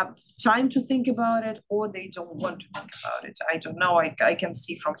have time to think about it or they don't want to think about it. I don't know. I can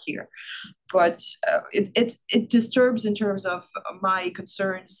see from here, but it disturbs in terms of my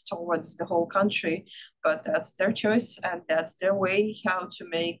concerns towards the whole country. But that's their choice and that's their way how to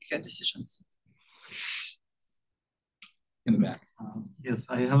make decisions. In the back. Yes,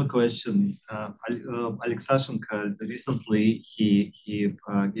 I have a question. Alexandra recently he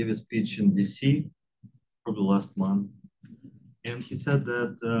gave a speech in DC, probably last month, and he said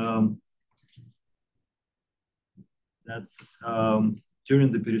that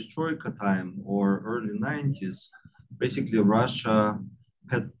during the perestroika time or early 90s, basically Russia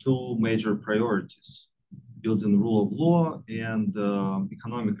had two major priorities: building rule of law and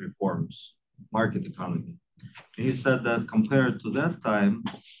economic reforms, market economy. He said that compared to that time,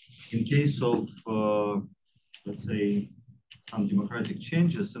 in case of, let's say, some democratic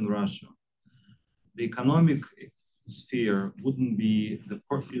changes in Russia, the economic sphere wouldn't be the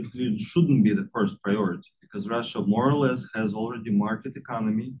first, it shouldn't be the first priority because Russia more or less has already market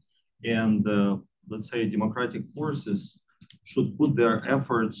economy and, let's say, democratic forces should put their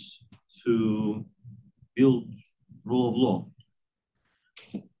efforts to build rule of law.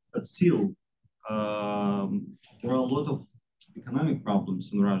 But still, there are a lot of economic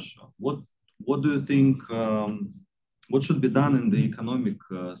problems in Russia. What do you think? What should be done in the economic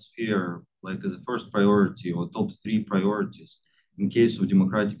sphere, like as a first priority or top 3 priorities, in case of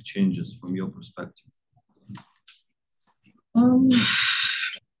democratic changes, from your perspective?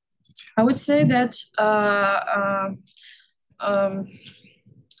 I would say that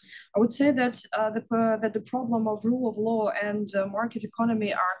the problem of rule of law and market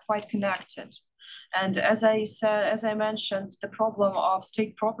economy are quite connected. And as I mentioned, the problem of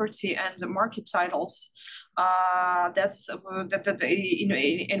state property and the market titles,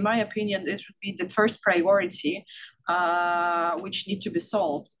 in my opinion, it should be the first priority, which need to be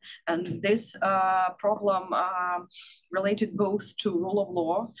solved. And this problem related both to rule of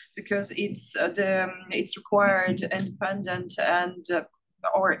law because it's required independent and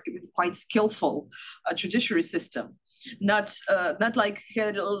or even quite skillful judiciary system. Not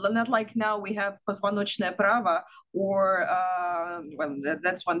like now we have позвоночное право, or well,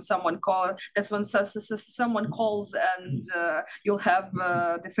 that's when someone calls and you'll have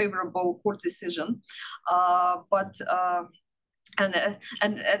the favorable court decision. And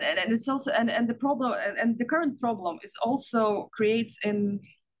it's also and the problem and the current problem is also creates in.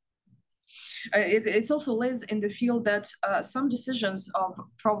 It also lays in the field that some decisions of,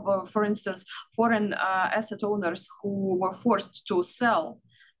 for instance, foreign asset owners who were forced to sell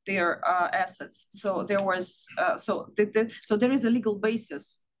their assets. So there was so there is a legal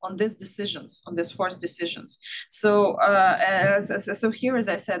basis on these decisions, on these forced decisions. So so here, as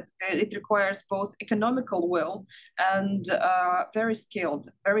I said, it requires both economical will and very skilled,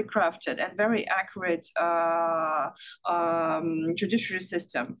 very crafted, and very accurate judiciary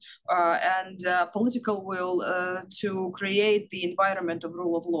system and political will to create the environment of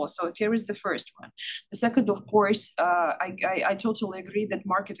rule of law. So here is the first one. The second, of course, I totally agree that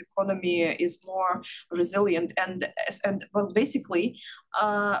market economy is more resilient and well, basically,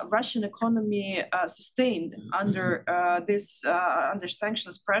 Russian economy sustained under under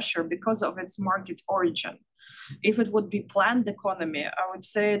sanctions pressure because of its market origin. If it would be planned economy, I would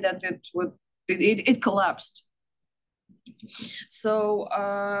say that it collapsed. So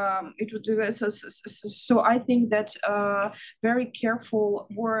it would so I think that very careful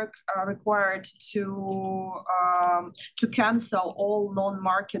work required to cancel all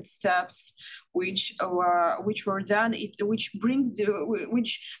non-market steps which were done, which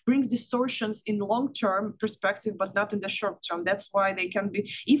brings distortions in long-term perspective, but not in the short term. That's why they can be,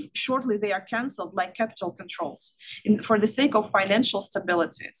 if shortly they are canceled, like capital controls, for the sake of financial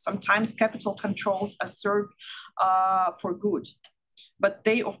stability. Sometimes capital controls are served for good, but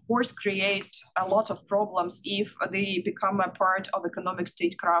they of course create a lot of problems if they become a part of economic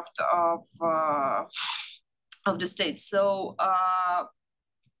statecraft of the state. So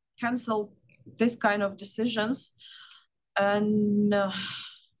cancel this kind of decisions, and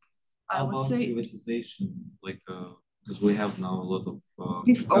I would say privatization, like because we have now a lot of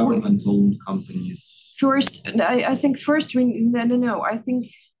government-owned companies. First, I think first we no. I think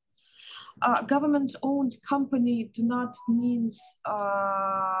government-owned company do not means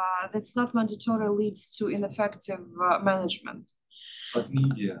that's not mandatory leads to ineffective management. But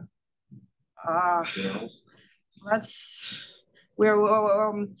media. That's we're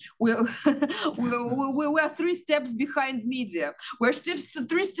 3 steps behind media. We're 3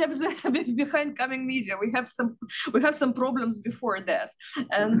 steps behind coming media. We have some problems before that.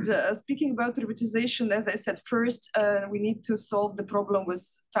 And speaking about privatization, as I said, first we need to solve the problem with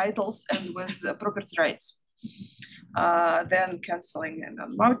titles and with property rights. Then canceling and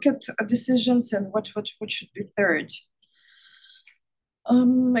market decisions, and what should be third?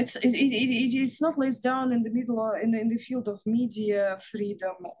 It's not lays down in the middle in the field of media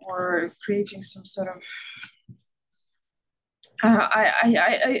freedom or creating some sort of.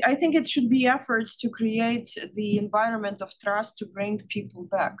 I think it should be efforts to create the environment of trust to bring people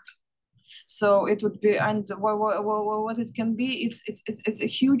back. So it would be, and what it can be, it's a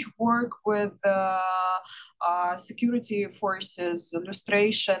huge work with security forces,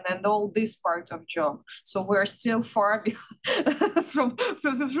 illustration, and all this part of job. So we're still far from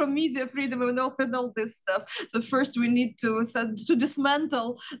media freedom and all this stuff. So first we need to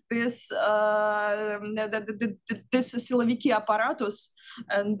dismantle this this siloviki apparatus,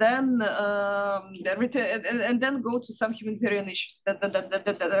 and then go to some humanitarian issues.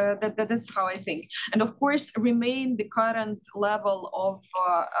 That's how I think. And of course, remain the current level of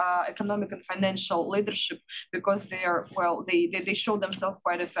economic and financial leadership, because they are, well, they show themselves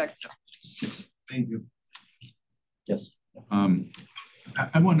quite effective. Thank you. Yes.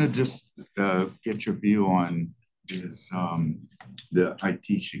 I want to just get your view on is the IT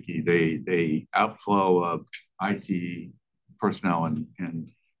shiki, the outflow of IT personnel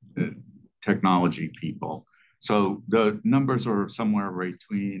and technology people. So the numbers are somewhere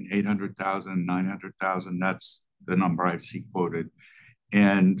between 800,000, 900,000. That's the number I see quoted.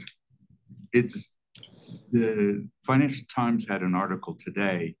 And it's the Financial Times had an article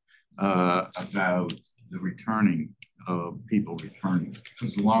today about the returning of people returning.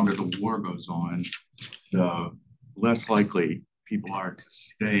 Because the longer the war goes on, the less likely people are to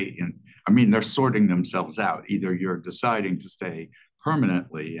stay in. I mean, they're sorting themselves out. Either you're deciding to stay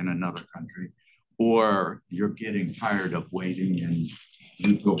permanently in another country, or you're getting tired of waiting and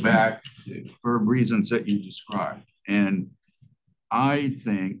you go back for reasons that you described. And I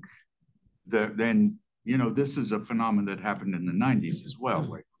think that then, you know, this is a phenomenon that happened in the 90s as well,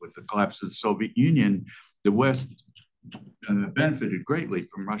 like with the collapse of the Soviet Union. The West benefited greatly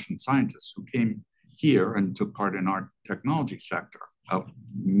from Russian scientists who came here and took part in our technology sector,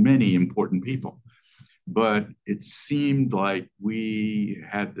 many important people. But it seemed like we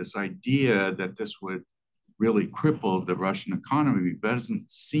had this idea that this would really cripple the Russian economy. It doesn't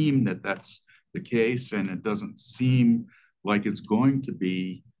seem that that's the case, and it doesn't seem like it's going to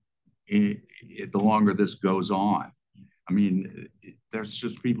be the longer this goes on. I mean, there's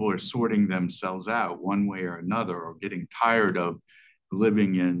just people are sorting themselves out one way or another, or getting tired of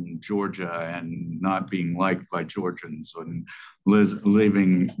living in Georgia and not being liked by Georgians, and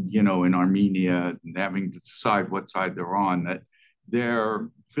living, you know, in Armenia and having to decide what side they're on, that they're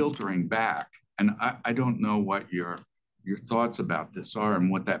filtering back. And I don't know what your thoughts about this are and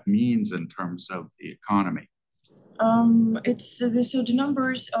what that means in terms of the economy. So the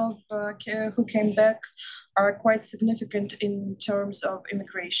numbers of who came back are quite significant in terms of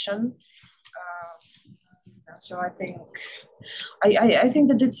immigration. So I think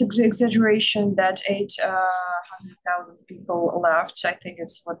that it's exaggeration that 800,000 people left. I think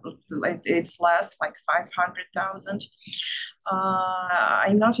it's less, like 500,000.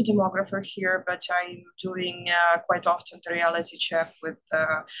 I'm not a demographer here, but I'm doing quite often the reality check with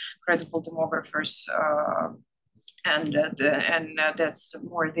credible demographers. And that's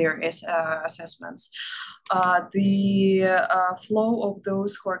more their assessments. The flow of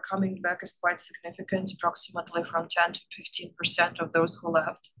those who are coming back is quite significant, approximately from 10 to 15% of those who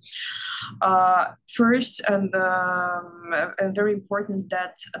left. First, and very important,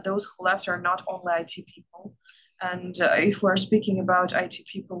 that those who left are not only IT people. And if we're speaking about IT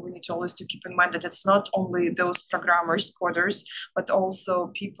people, we need always to keep in mind that it's not only those programmers, coders, but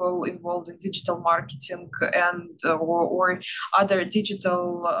also people involved in digital marketing and or other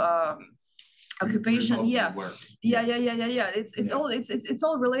digital occupation. Yeah. It's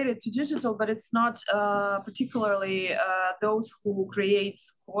all related to digital, but it's not particularly those who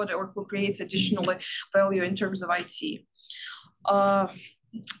creates code or who creates additional value in terms of IT.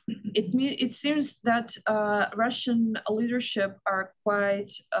 It seems that Russian leadership are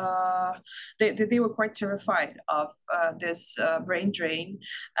quite they were quite terrified of this brain drain,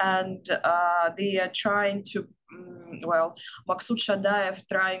 and they are trying to well, Maksud Shadaev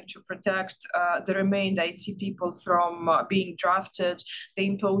trying to protect the remained IT people from being drafted, they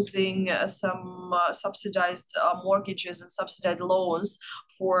imposing some subsidized mortgages and subsidized loans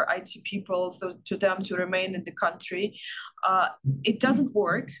for IT people to them to remain in the country. It doesn't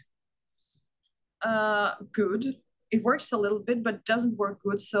work good. It works a little bit, but doesn't work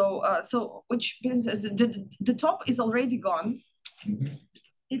good. So, which means the top is already gone.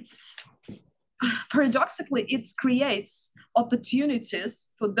 It's paradoxically, it creates opportunities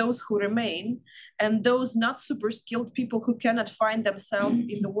for those who remain and those not super skilled people who cannot find themselves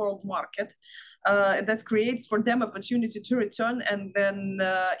in the world market. That creates for them opportunity to return and then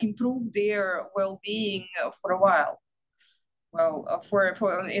improve their well-being for a while. Well, for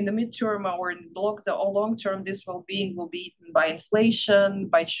in the midterm or in the long term, this well-being will be eaten by inflation,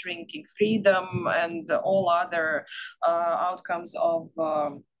 by shrinking freedom, and all other outcomes of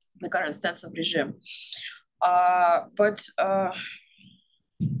the current stance of regime. But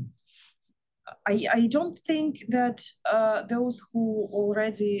I don't think that those who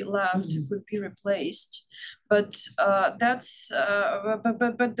already left could be replaced. But that's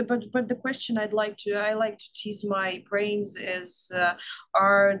but the question I like to tease my brains is: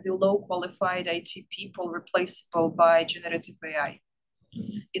 are the low qualified IT people replaceable by generative AI?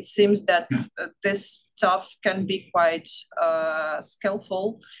 It seems that this stuff can be quite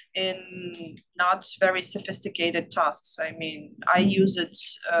skillful in not very sophisticated tasks. I mean, I use it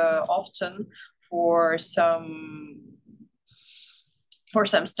often for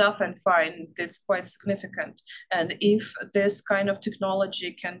some stuff and find it's quite significant. And if this kind of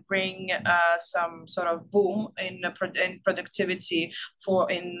technology can bring some sort of boom in productivity for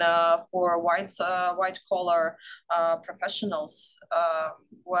white collar professionals,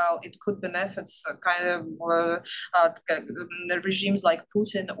 well, it could benefit kind of regimes like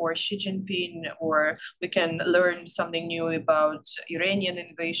Putin or Xi Jinping, or we can learn something new about Iranian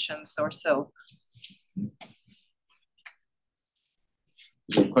innovations or so.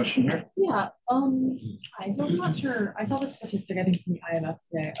 Question here? Yeah, I'm not sure. I saw this statistic, I think, from the IMF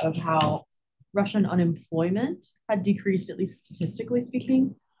today of how Russian unemployment had decreased, at least statistically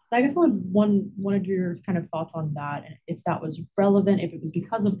speaking. And I guess I wanted your kind of thoughts on that, and if that was relevant, if it was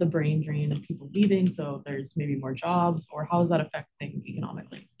because of the brain drain of people leaving, so there's maybe more jobs, or how does that affect things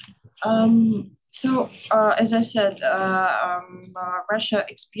economically? So, as I said, Russia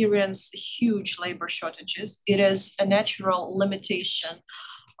experienced huge labor shortages. It is a natural limitation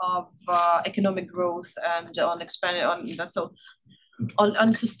of economic growth and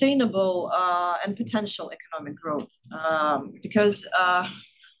on sustainable and potential economic growth, because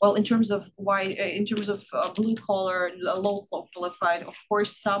well, in terms of blue collar, low qualified, of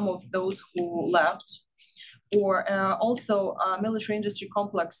course, some of those who left, or also military industry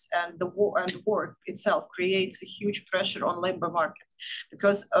complex and the war itself creates a huge pressure on labor market,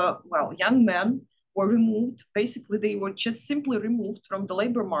 because well, young men were removed. Basically, they were just simply removed from the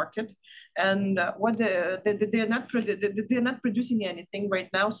labor market, and what they're not producing anything right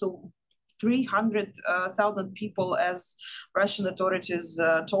now. So 300,000 people, as Russian authorities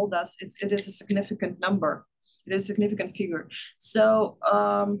told us, it is a significant number. It is a significant figure. So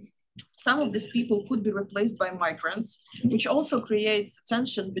some of these people could be replaced by migrants, which also creates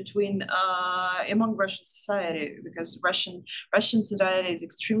tension between among Russian society, because Russian society is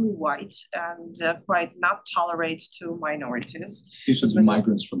extremely white and quite not tolerate to minorities. These are the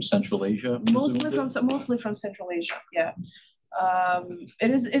migrants from Central Asia, mostly from Central Asia. Yeah.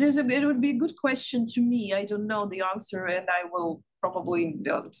 It would be a good question to me. I don't know the answer, and I will probably,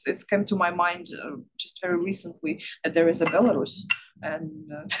 it's come to my mind just very recently that there is a Belarus, and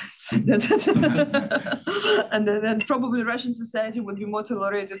and then probably Russian society would be more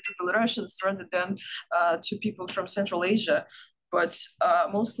tolerated to Belarusians rather than to people from Central Asia, but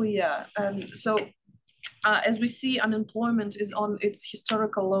mostly, yeah. And so as we see, unemployment is on its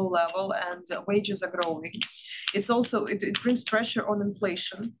historical low level and wages are growing. It's also, it brings pressure on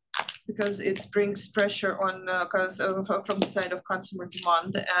inflation, because it brings pressure on from the side of consumer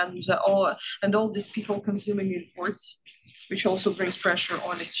demand, and all these people consuming imports, which also brings pressure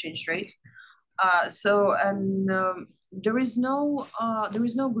on exchange rate. There is no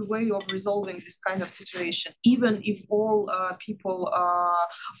good way of resolving this kind of situation. Even if all people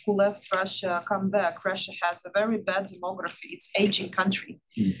who left Russia come back, Russia has a very bad demography. It's an aging country.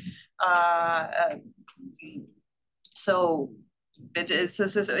 So it is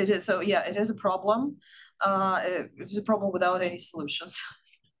a problem. It is a problem without any solutions.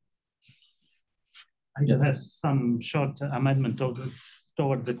 I just have some short amendment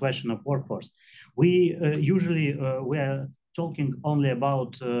towards the question of workforce. We usually we are talking only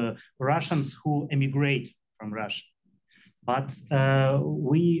about Russians who emigrate Russia. But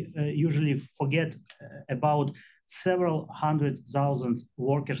we usually forget about several 100,000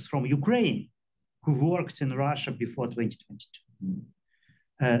 workers from Ukraine who worked in Russia before 2022.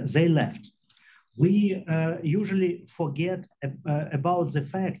 They left. We usually forget about the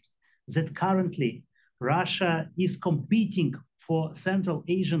fact that currently Russia is competing for Central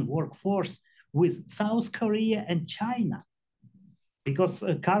Asian workforce with South Korea and China. Because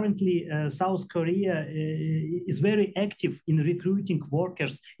currently South Korea is very active in recruiting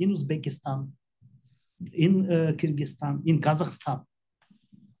workers in Uzbekistan, in Kyrgyzstan, in Kazakhstan.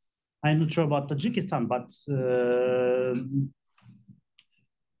 I'm not sure about Tajikistan, but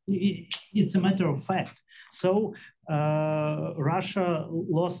it's a matter of fact. So Russia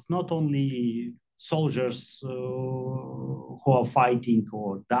lost not only soldiers who are fighting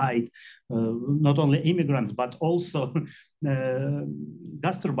or died, not only immigrants, but also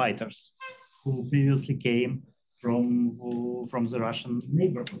gastarbeiters who previously came from the Russian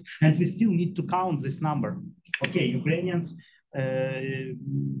neighborhood. And we still need to count this number. Okay, Ukrainians,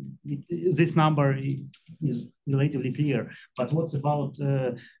 this number is relatively clear, but what's about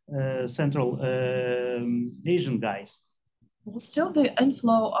Central Asian guys? Well, still the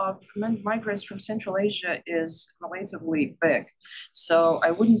inflow of migrants from Central Asia is relatively big. So I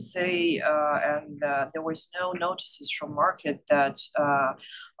wouldn't say, there was no notices from market that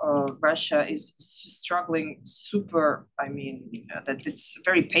Russia is struggling super, that it's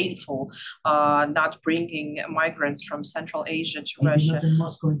very painful not bringing migrants from Central Asia to Maybe Russia. not in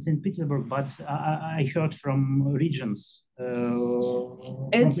Moscow and St. Petersburg, but I heard from regions, from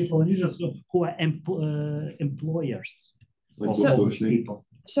people in regions who are employers.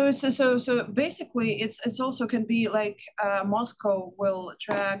 So basically, it's also can be like Moscow will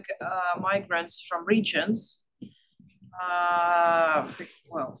drag migrants from regions,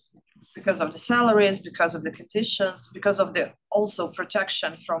 because of the salaries, because of the conditions, because of the also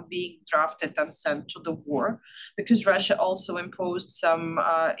protection from being drafted and sent to the war, because Russia also imposed some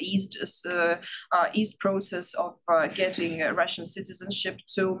eased process of getting Russian citizenship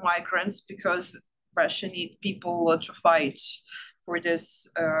to migrants, because Russia need people to fight for this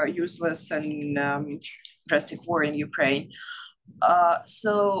useless and drastic war in Ukraine.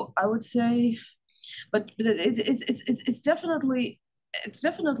 So I would say, but it's definitely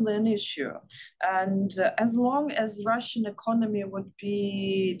an issue, and as long as Russian economy would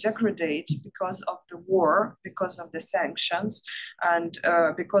be degraded because of the war, because of the sanctions, and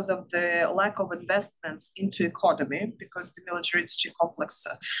because of the lack of investments into economy, because the military industry complex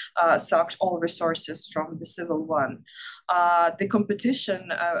sucked all resources from the civil one, the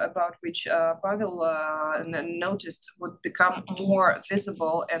competition about which Pavel noticed would become more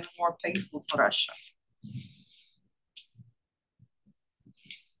visible and more painful for Russia.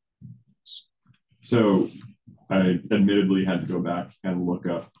 So I admittedly had to go back and look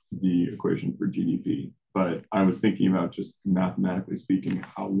up the equation for GDP, but I was thinking about, just mathematically speaking,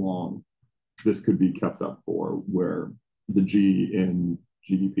 how long this could be kept up for, where the G in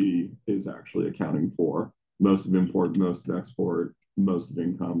GDP is actually accounting for most of import, most of export, most of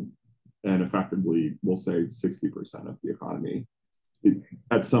income, and effectively, we'll say 60% of the economy.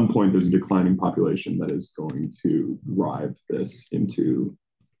 At some point, there's a declining population that is going to drive this into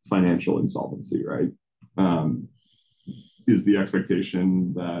financial insolvency, right? Is the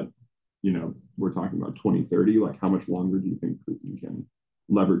expectation that, we're talking about 2030, like how much longer do you think Putin can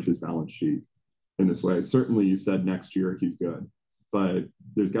leverage his balance sheet in this way? Certainly you said next year he's good, but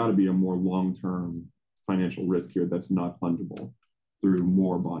there's got to be a more long-term financial risk here that's not fungible through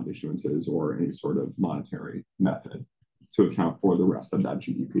more bond issuances or any sort of monetary method to account for the rest of that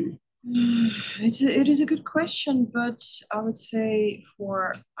GDP. It is a good question, but I would say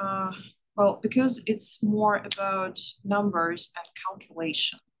because it's more about numbers and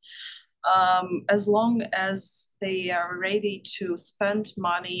calculation. As long as they are ready to spend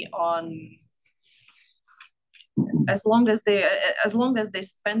money on, as long as they're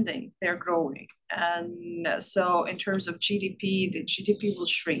spending, they're growing, and so in terms of GDP, the GDP will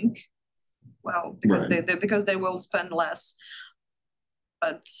shrink. Well, because because they will spend less.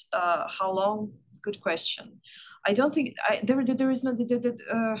 But how long? Good question. I don't think there is no.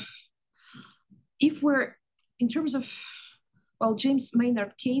 If we're in terms of, James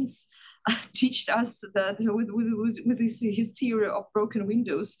Maynard Keynes teaches us that with his theory of broken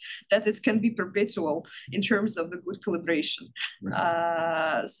windows, that it can be perpetual in terms of the good calibration.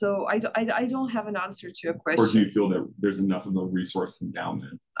 Right. So I don't have an answer to your question. Or do you feel that there's enough of a resource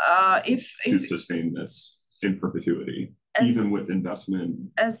endowment to sustain this in perpetuity? Even with investment,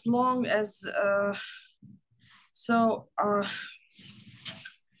 as long as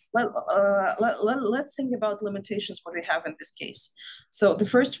let's think about limitations, what we have in this case. So the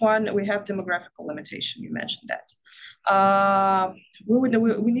first one, we have demographical limitation, you mentioned that.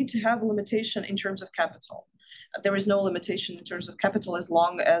 We need to have a limitation in terms of capital. There is no limitation in terms of capital as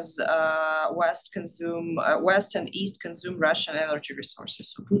long as West and East consume Russian energy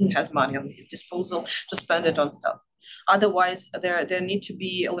resources. So Putin has money on his disposal to spend it on stuff. Otherwise, there need to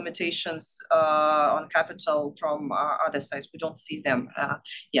be limitations on capital from other sides. We don't see them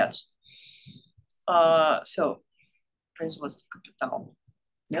yet. So, производство capital.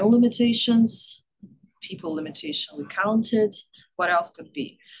 No limitations. People limitation we counted. What else could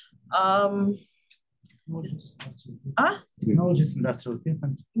be? Technologies, industrial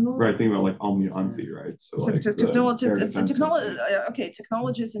equipment. Right, think about like Almianti, right? So like technology, okay,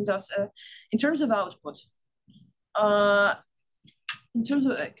 technologies, in terms of output. In terms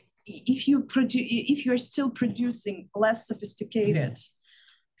of if you're still producing less sophisticated,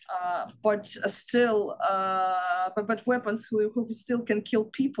 but still, but weapons who still can kill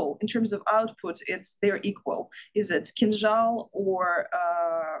people, in terms of output, they're equal. Is it кинжал or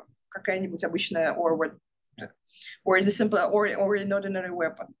какая-нибудь обычная, or is it simple or an ordinary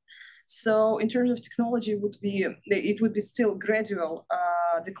weapon? So in terms of technology, it would be still gradual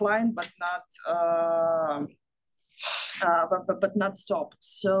decline, but not stop.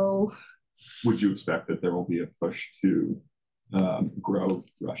 So would you expect that there will be a push to grow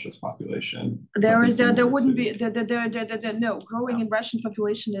Russia's population? There wouldn't be no growing in Russian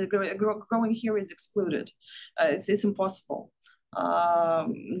population. Growing here is excluded. It's impossible.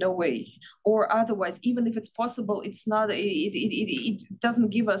 No way. Or otherwise, even if it's possible, it's not. It doesn't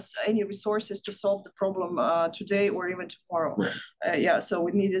give us any resources to solve the problem today or even tomorrow. Right. So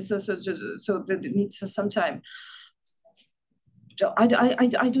we need so that it needs some time. So I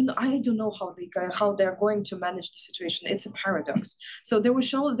don't know how they're going to manage the situation. It's a paradox. So they will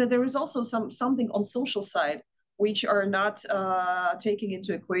show that there is also something on social side which are not taking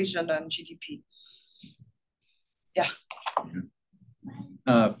into equation on GDP. Yeah.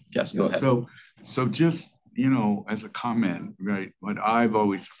 Yes, go ahead. So just, as a comment, right, what I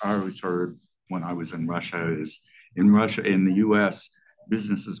always heard when I was in Russia is in the US,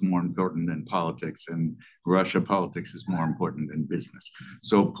 business is more important than politics, and Russia, politics is more important than business.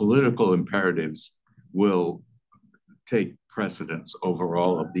 So political imperatives will take precedence over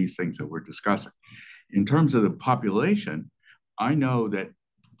all of these things that we're discussing. In terms of the population, I know that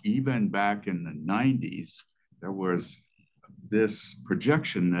even back in the 90s, there was this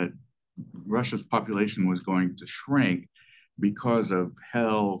projection that Russia's population was going to shrink because of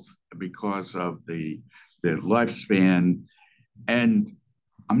health, because of the lifespan. And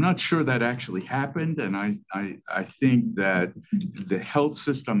I'm not sure that actually happened. And I think that the health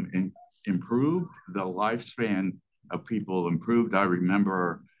system improved, the lifespan of people improved. I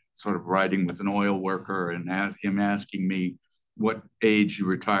remember sort of riding with an oil worker and him asking me what age you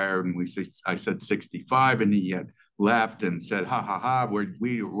retired, and I said 65, and he had laughed and said, ha ha ha,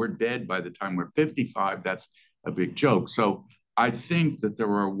 we're dead by the time we're 55. That's a big joke. So I think that there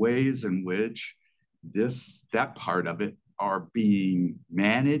are ways in which that part of it are being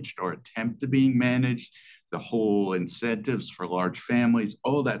managed or attempt to being managed. The whole incentives for large families,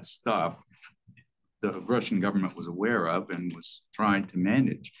 all that stuff, the Russian government was aware of and was trying to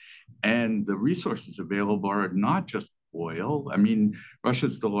manage. And the resources available are not just oil. I mean,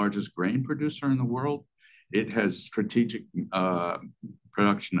 Russia's the largest grain producer in the world. It has strategic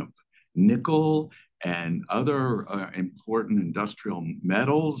production of nickel and other important industrial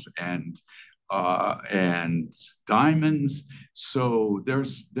metals and diamonds. So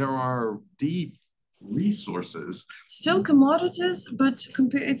there are deep resources. Still commodities, but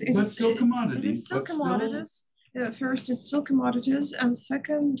it's still commodities. It is still commodities. First, it's still commodities, and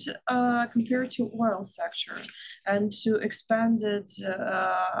second, compared to oil sector, and to expand it,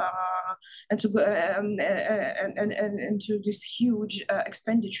 and to these huge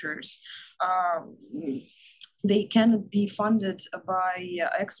expenditures. They cannot be funded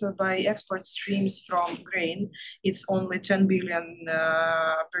by export streams from grain. It's only 10 billion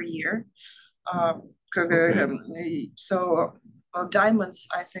per year. So diamonds,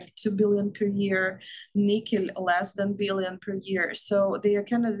 I think 2 billion per year, nickel less than billion per year. So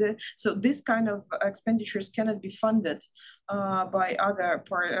so this kind of expenditures cannot be funded by other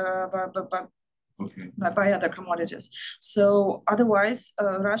by other commodities. So otherwise,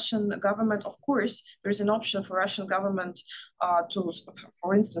 Russian government, of course, there's an option for Russian government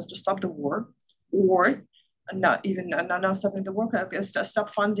for instance, to stop the war, or not even not stopping the work,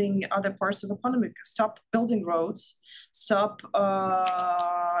 stop funding other parts of the economy, stop building roads, stop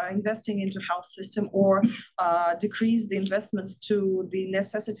investing into health system, or decrease the investments to the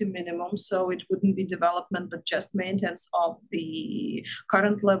necessity minimum, so it wouldn't be development but just maintenance of the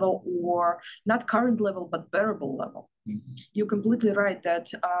current level, or not current level but bearable level. You're completely right that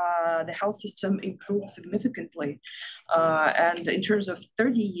the health system improved significantly, and in terms of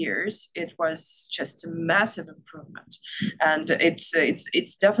 30 years, it was just a massive improvement, and it's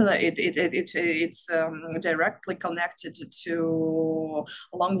definitely it's directly connected to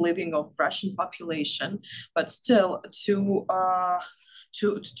long living of Russian population, but still to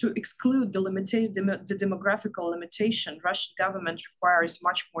exclude the limitation, the demographical limitation, Russian government requires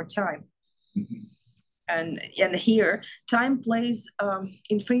much more time. And here, time plays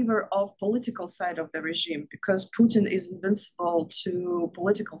in favor of political side of the regime, because Putin is invincible to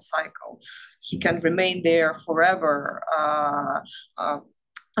political cycle. He can remain there forever,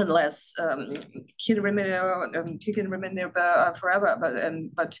 unless he can remain there forever.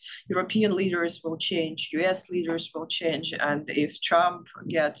 But European leaders will change, U.S. leaders will change, and if Trump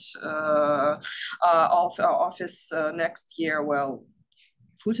gets off office next year, well,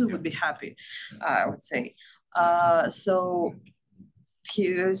 Putin would be happy, I would say. So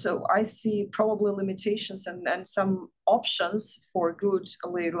I see probably limitations and some options for good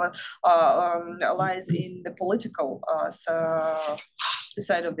lies in the political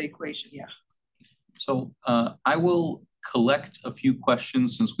side of the equation. Yeah. So I will collect a few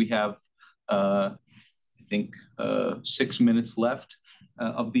questions since we have, I think, 6 minutes left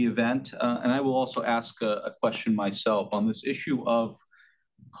of the event. And I will also ask a question myself on this issue of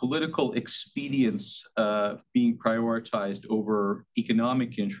political expedience being prioritized over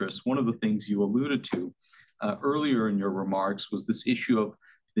economic interests. One of the things you alluded to earlier in your remarks was this issue of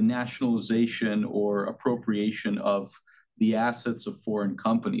the nationalization or appropriation of the assets of foreign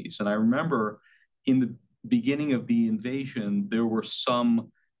companies. And I remember in the beginning of the invasion, there were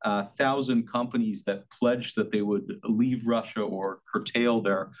some 1,000 companies that pledged that they would leave Russia or curtail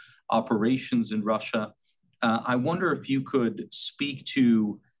their operations in Russia. I wonder if you could speak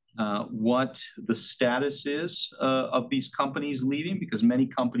to what the status is of these companies leaving, because many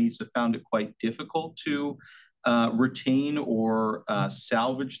companies have found it quite difficult to retain or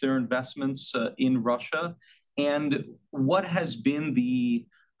salvage their investments in Russia. And what has been the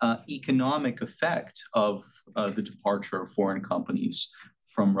economic effect of the departure of foreign companies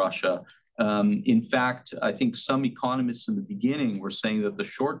from Russia? In fact, I think some economists in the beginning were saying that the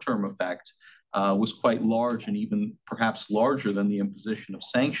short-term effect was quite large and even perhaps larger than the imposition of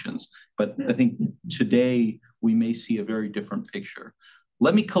sanctions. But I think today we may see a very different picture.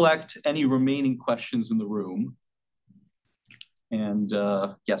 Let me collect any remaining questions in the room. And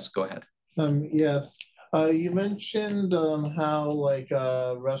yes, go ahead. Yes. You mentioned how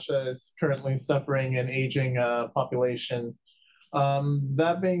Russia is currently suffering an aging population.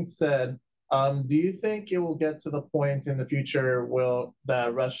 That being said, do you think it will get to the point in the future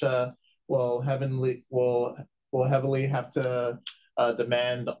that Russia will heavily have to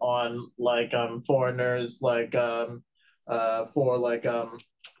demand on foreigners to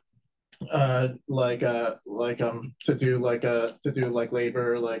do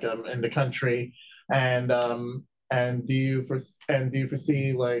labor in the country, and do you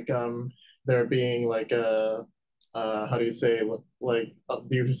foresee there being how do you say do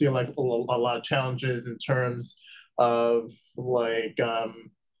you foresee a lot of challenges in terms of I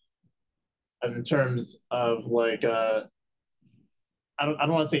don't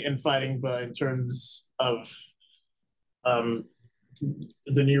want to say infighting, but in terms of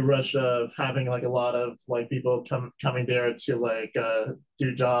the new Russia, of having a lot of people coming there to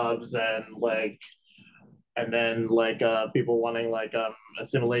do jobs, and then people wanting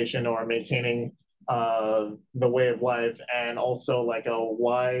assimilation or maintaining the way of life, and also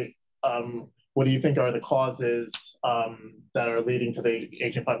why what do you think are the causes that are leading to the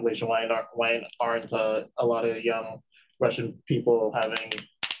aging population? Why aren't a lot of young Russian people having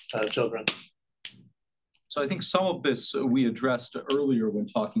children? So I think some of this we addressed earlier when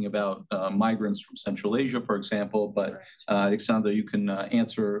talking about migrants from Central Asia, for example, but Alexandra, you can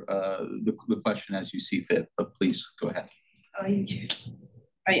answer the question as you see fit, but please go ahead.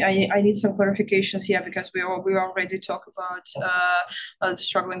 I need some clarifications here, because we already talked about the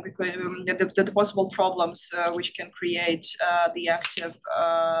struggling between the possible problems which can create the active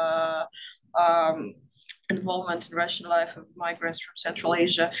involvement in Russian life of migrants from Central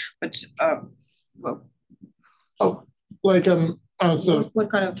Asia. But what kind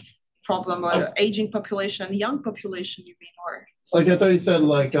of problem? Aging population, young population, you mean, or? like I thought you said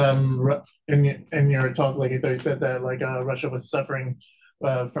like in your talk, like I thought you said that like Russia was suffering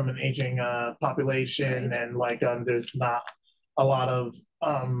from an aging population, and like there's not a lot of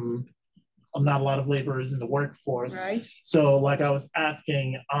laborers in the workforce. Right. So like I was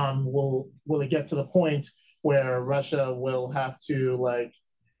asking, will it get to the point where Russia will have to like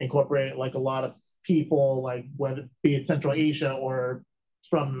incorporate like a lot of people, like whether be it Central Asia or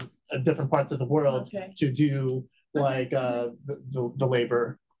from different parts of the world, to do like the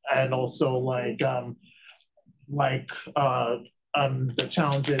labor, and also like the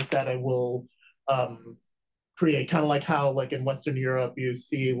challenges that it will create, kind of like how like in Western Europe you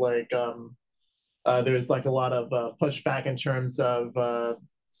see like there's like a lot of pushback in terms of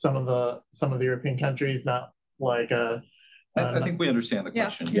some of the European countries, not like I think we understand the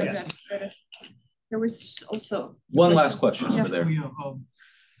question. Yeah. There was also one last question over there.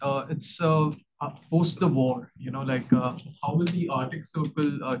 It's post the war, like how will the Arctic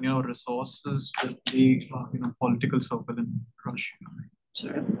Circle, resources with the political circle in Russia?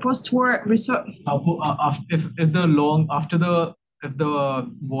 Sorry, post-war research. If the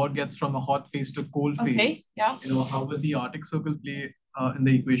war gets from a hot phase to cold phase, how will the Arctic Circle play in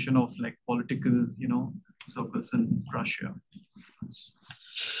the equation of like political, circles in Russia?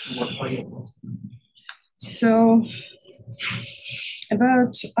 So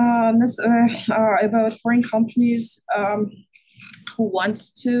about foreign companies who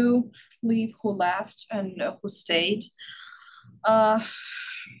wants to leave, who left, and who stayed.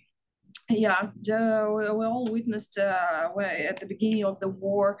 We all witnessed at the beginning of the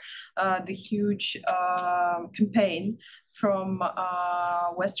war the huge campaign from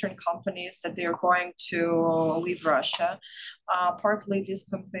Western companies that they are going to leave Russia. Partly this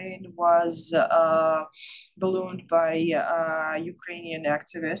campaign was ballooned by Ukrainian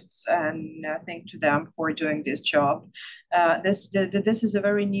activists, and thank to them for doing this job. This is a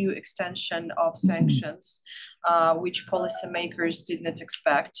very new extension of sanctions, which policymakers did not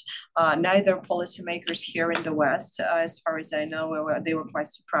expect. Neither policymakers here in the West, as far as I know, they were quite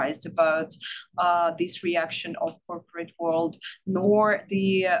surprised about this reaction of corporate world, nor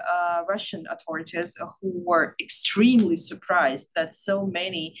the Russian authorities, who were extremely surprised that so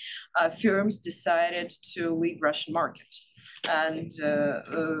many firms decided to leave Russian market. And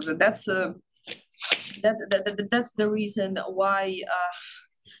that's the reason why.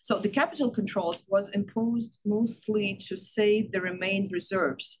 So the capital controls was imposed mostly to save the remained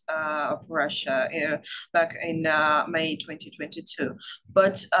reserves of Russia back in May 2022.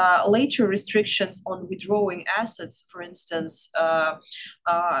 But later restrictions on withdrawing assets, for instance,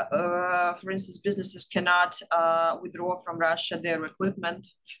 businesses cannot withdraw from Russia their equipment,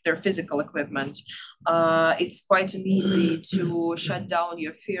 their physical equipment. It's quite easy to shut down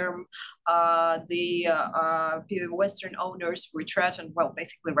your firm. The Western owners were threatened, well,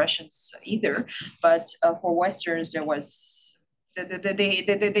 basically Russians either, but for Westerns there was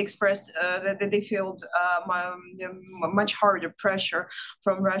they expressed that they felt much harder pressure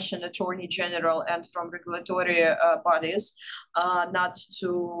from Russian Attorney General and from regulatory bodies not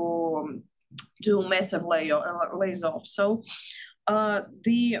to do massive lays off. So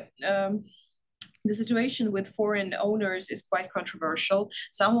the situation with foreign owners is quite controversial.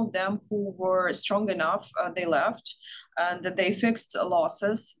 Some of them who were strong enough, they left, and they fixed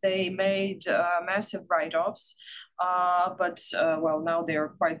losses. They made massive write-offs, but now they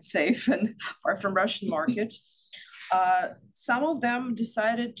are quite safe and far from Russian market. Some of them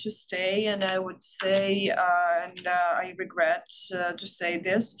decided to stay, and I would say, I regret to say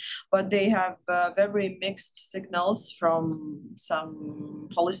this, but they have very mixed signals from some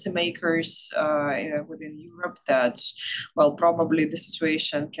policymakers within Europe that, well, probably the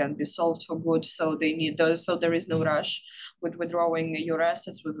situation can be solved for good. So they need those. So there is no rush with withdrawing your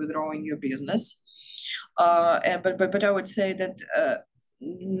assets, with withdrawing your business. But I would say that.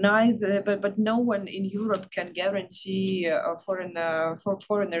 But no one in Europe can guarantee for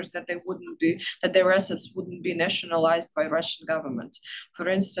foreigners that their assets wouldn't be nationalized by Russian government. For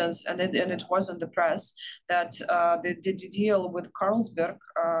instance, and it was in the press that the deal with Carlsberg,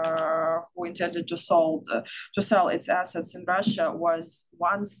 who intended to sell its assets in Russia, was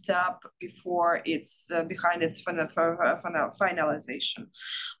one step before behind its finalization.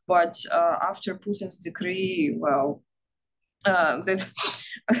 But after Putin's decree, well,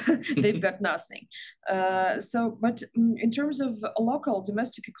 they've got nothing. But in terms of a local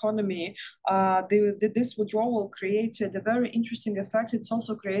domestic economy, this withdrawal created a very interesting effect. It's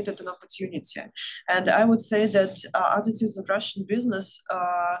also created an opportunity. And I would say that attitudes of Russian business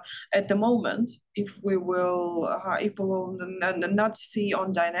at the moment, if we will not see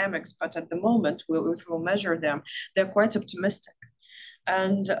on dynamics, but at the moment, if we'll measure them, they're quite optimistic.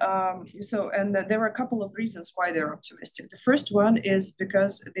 And there are a couple of reasons why they're optimistic. The first one is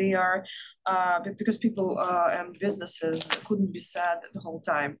because they are because people and businesses couldn't be sad the whole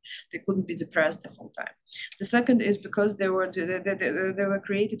time. They couldn't be depressed the whole time. The second is because they were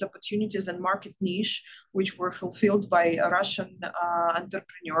created opportunities and market niche which were fulfilled by Russian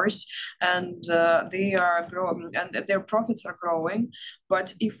entrepreneurs, and they are growing, and their profits are growing.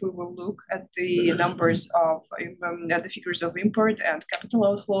 But if we will look at the numbers of the figures of import and capital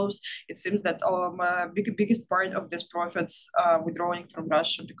outflows, it seems that biggest part of these profits are withdrawing from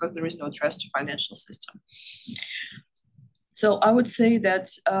Russia because there is no trust to financial system. So I would say that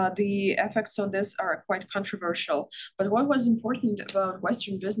the effects on this are quite controversial. But what was important about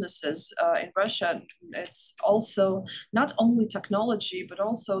Western businesses in Russia, it's also not only technology, but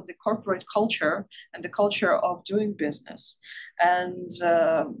also the corporate culture and the culture of doing business. And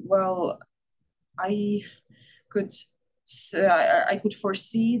well, I could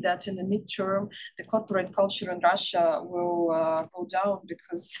foresee that in the midterm, the corporate culture in Russia will go down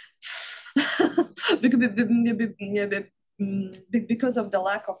because because of the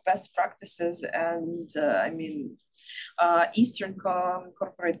lack of best practices. And I mean, Eastern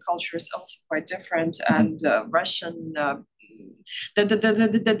corporate culture is also quite different, and Russian,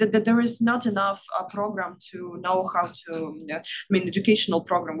 there is not enough program to know how to, I mean, educational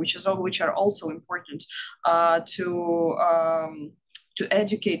program, which are also important to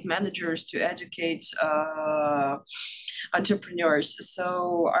educate managers, to educate entrepreneurs.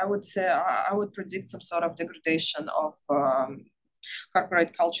 So I would say I would predict some sort of degradation of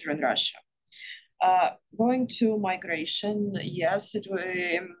corporate culture in Russia. Going to migration, yes, it will,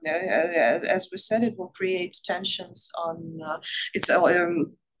 as we said, it will create tensions on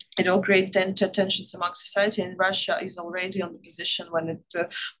it will create tensions among society, and Russia is already on the position when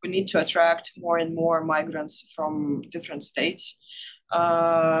we need to attract more and more migrants from different states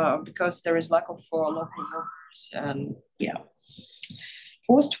because there is lack of local workers. And yeah,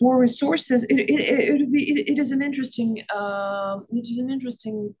 post-war resources. It is an interesting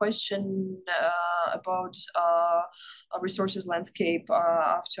question about a resources landscape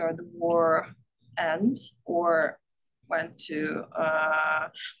after the war ends, or when to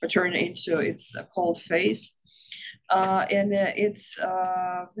return into its cold phase. And it's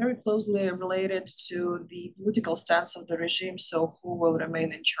very closely related to the political stance of the regime, so who will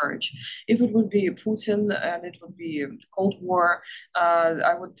remain in charge. If it would be Putin and it would be the Cold War,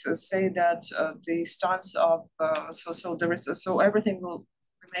 I would say that the stance of, so everything will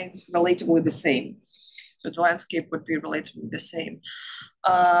remains relatively the same. So the landscape would be relatively the same.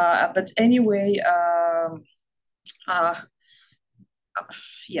 But anyway,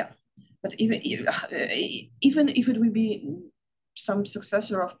 yeah. But even if it will be some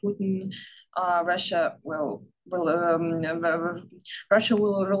successor of Putin, Russia will rely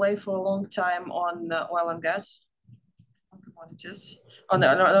for a long time on oil and gas, on commodities, on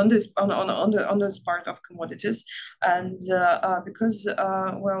this part of commodities, and because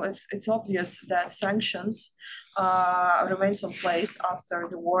well, it's obvious that sanctions remains in place after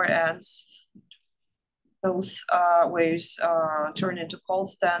the war ends. Both ways turn into cold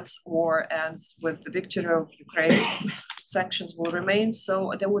stance. War ends with the victory of Ukraine. Sanctions will remain.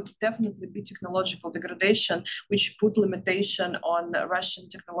 So there would definitely be technological degradation, which put limitation on Russian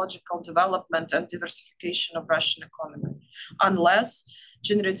technological development and diversification of Russian economy, unless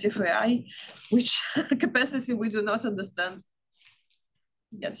generative AI, which capacity we do not understand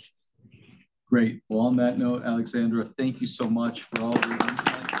yet. Great. Well, on that note, Alexandra, thank you so much for all the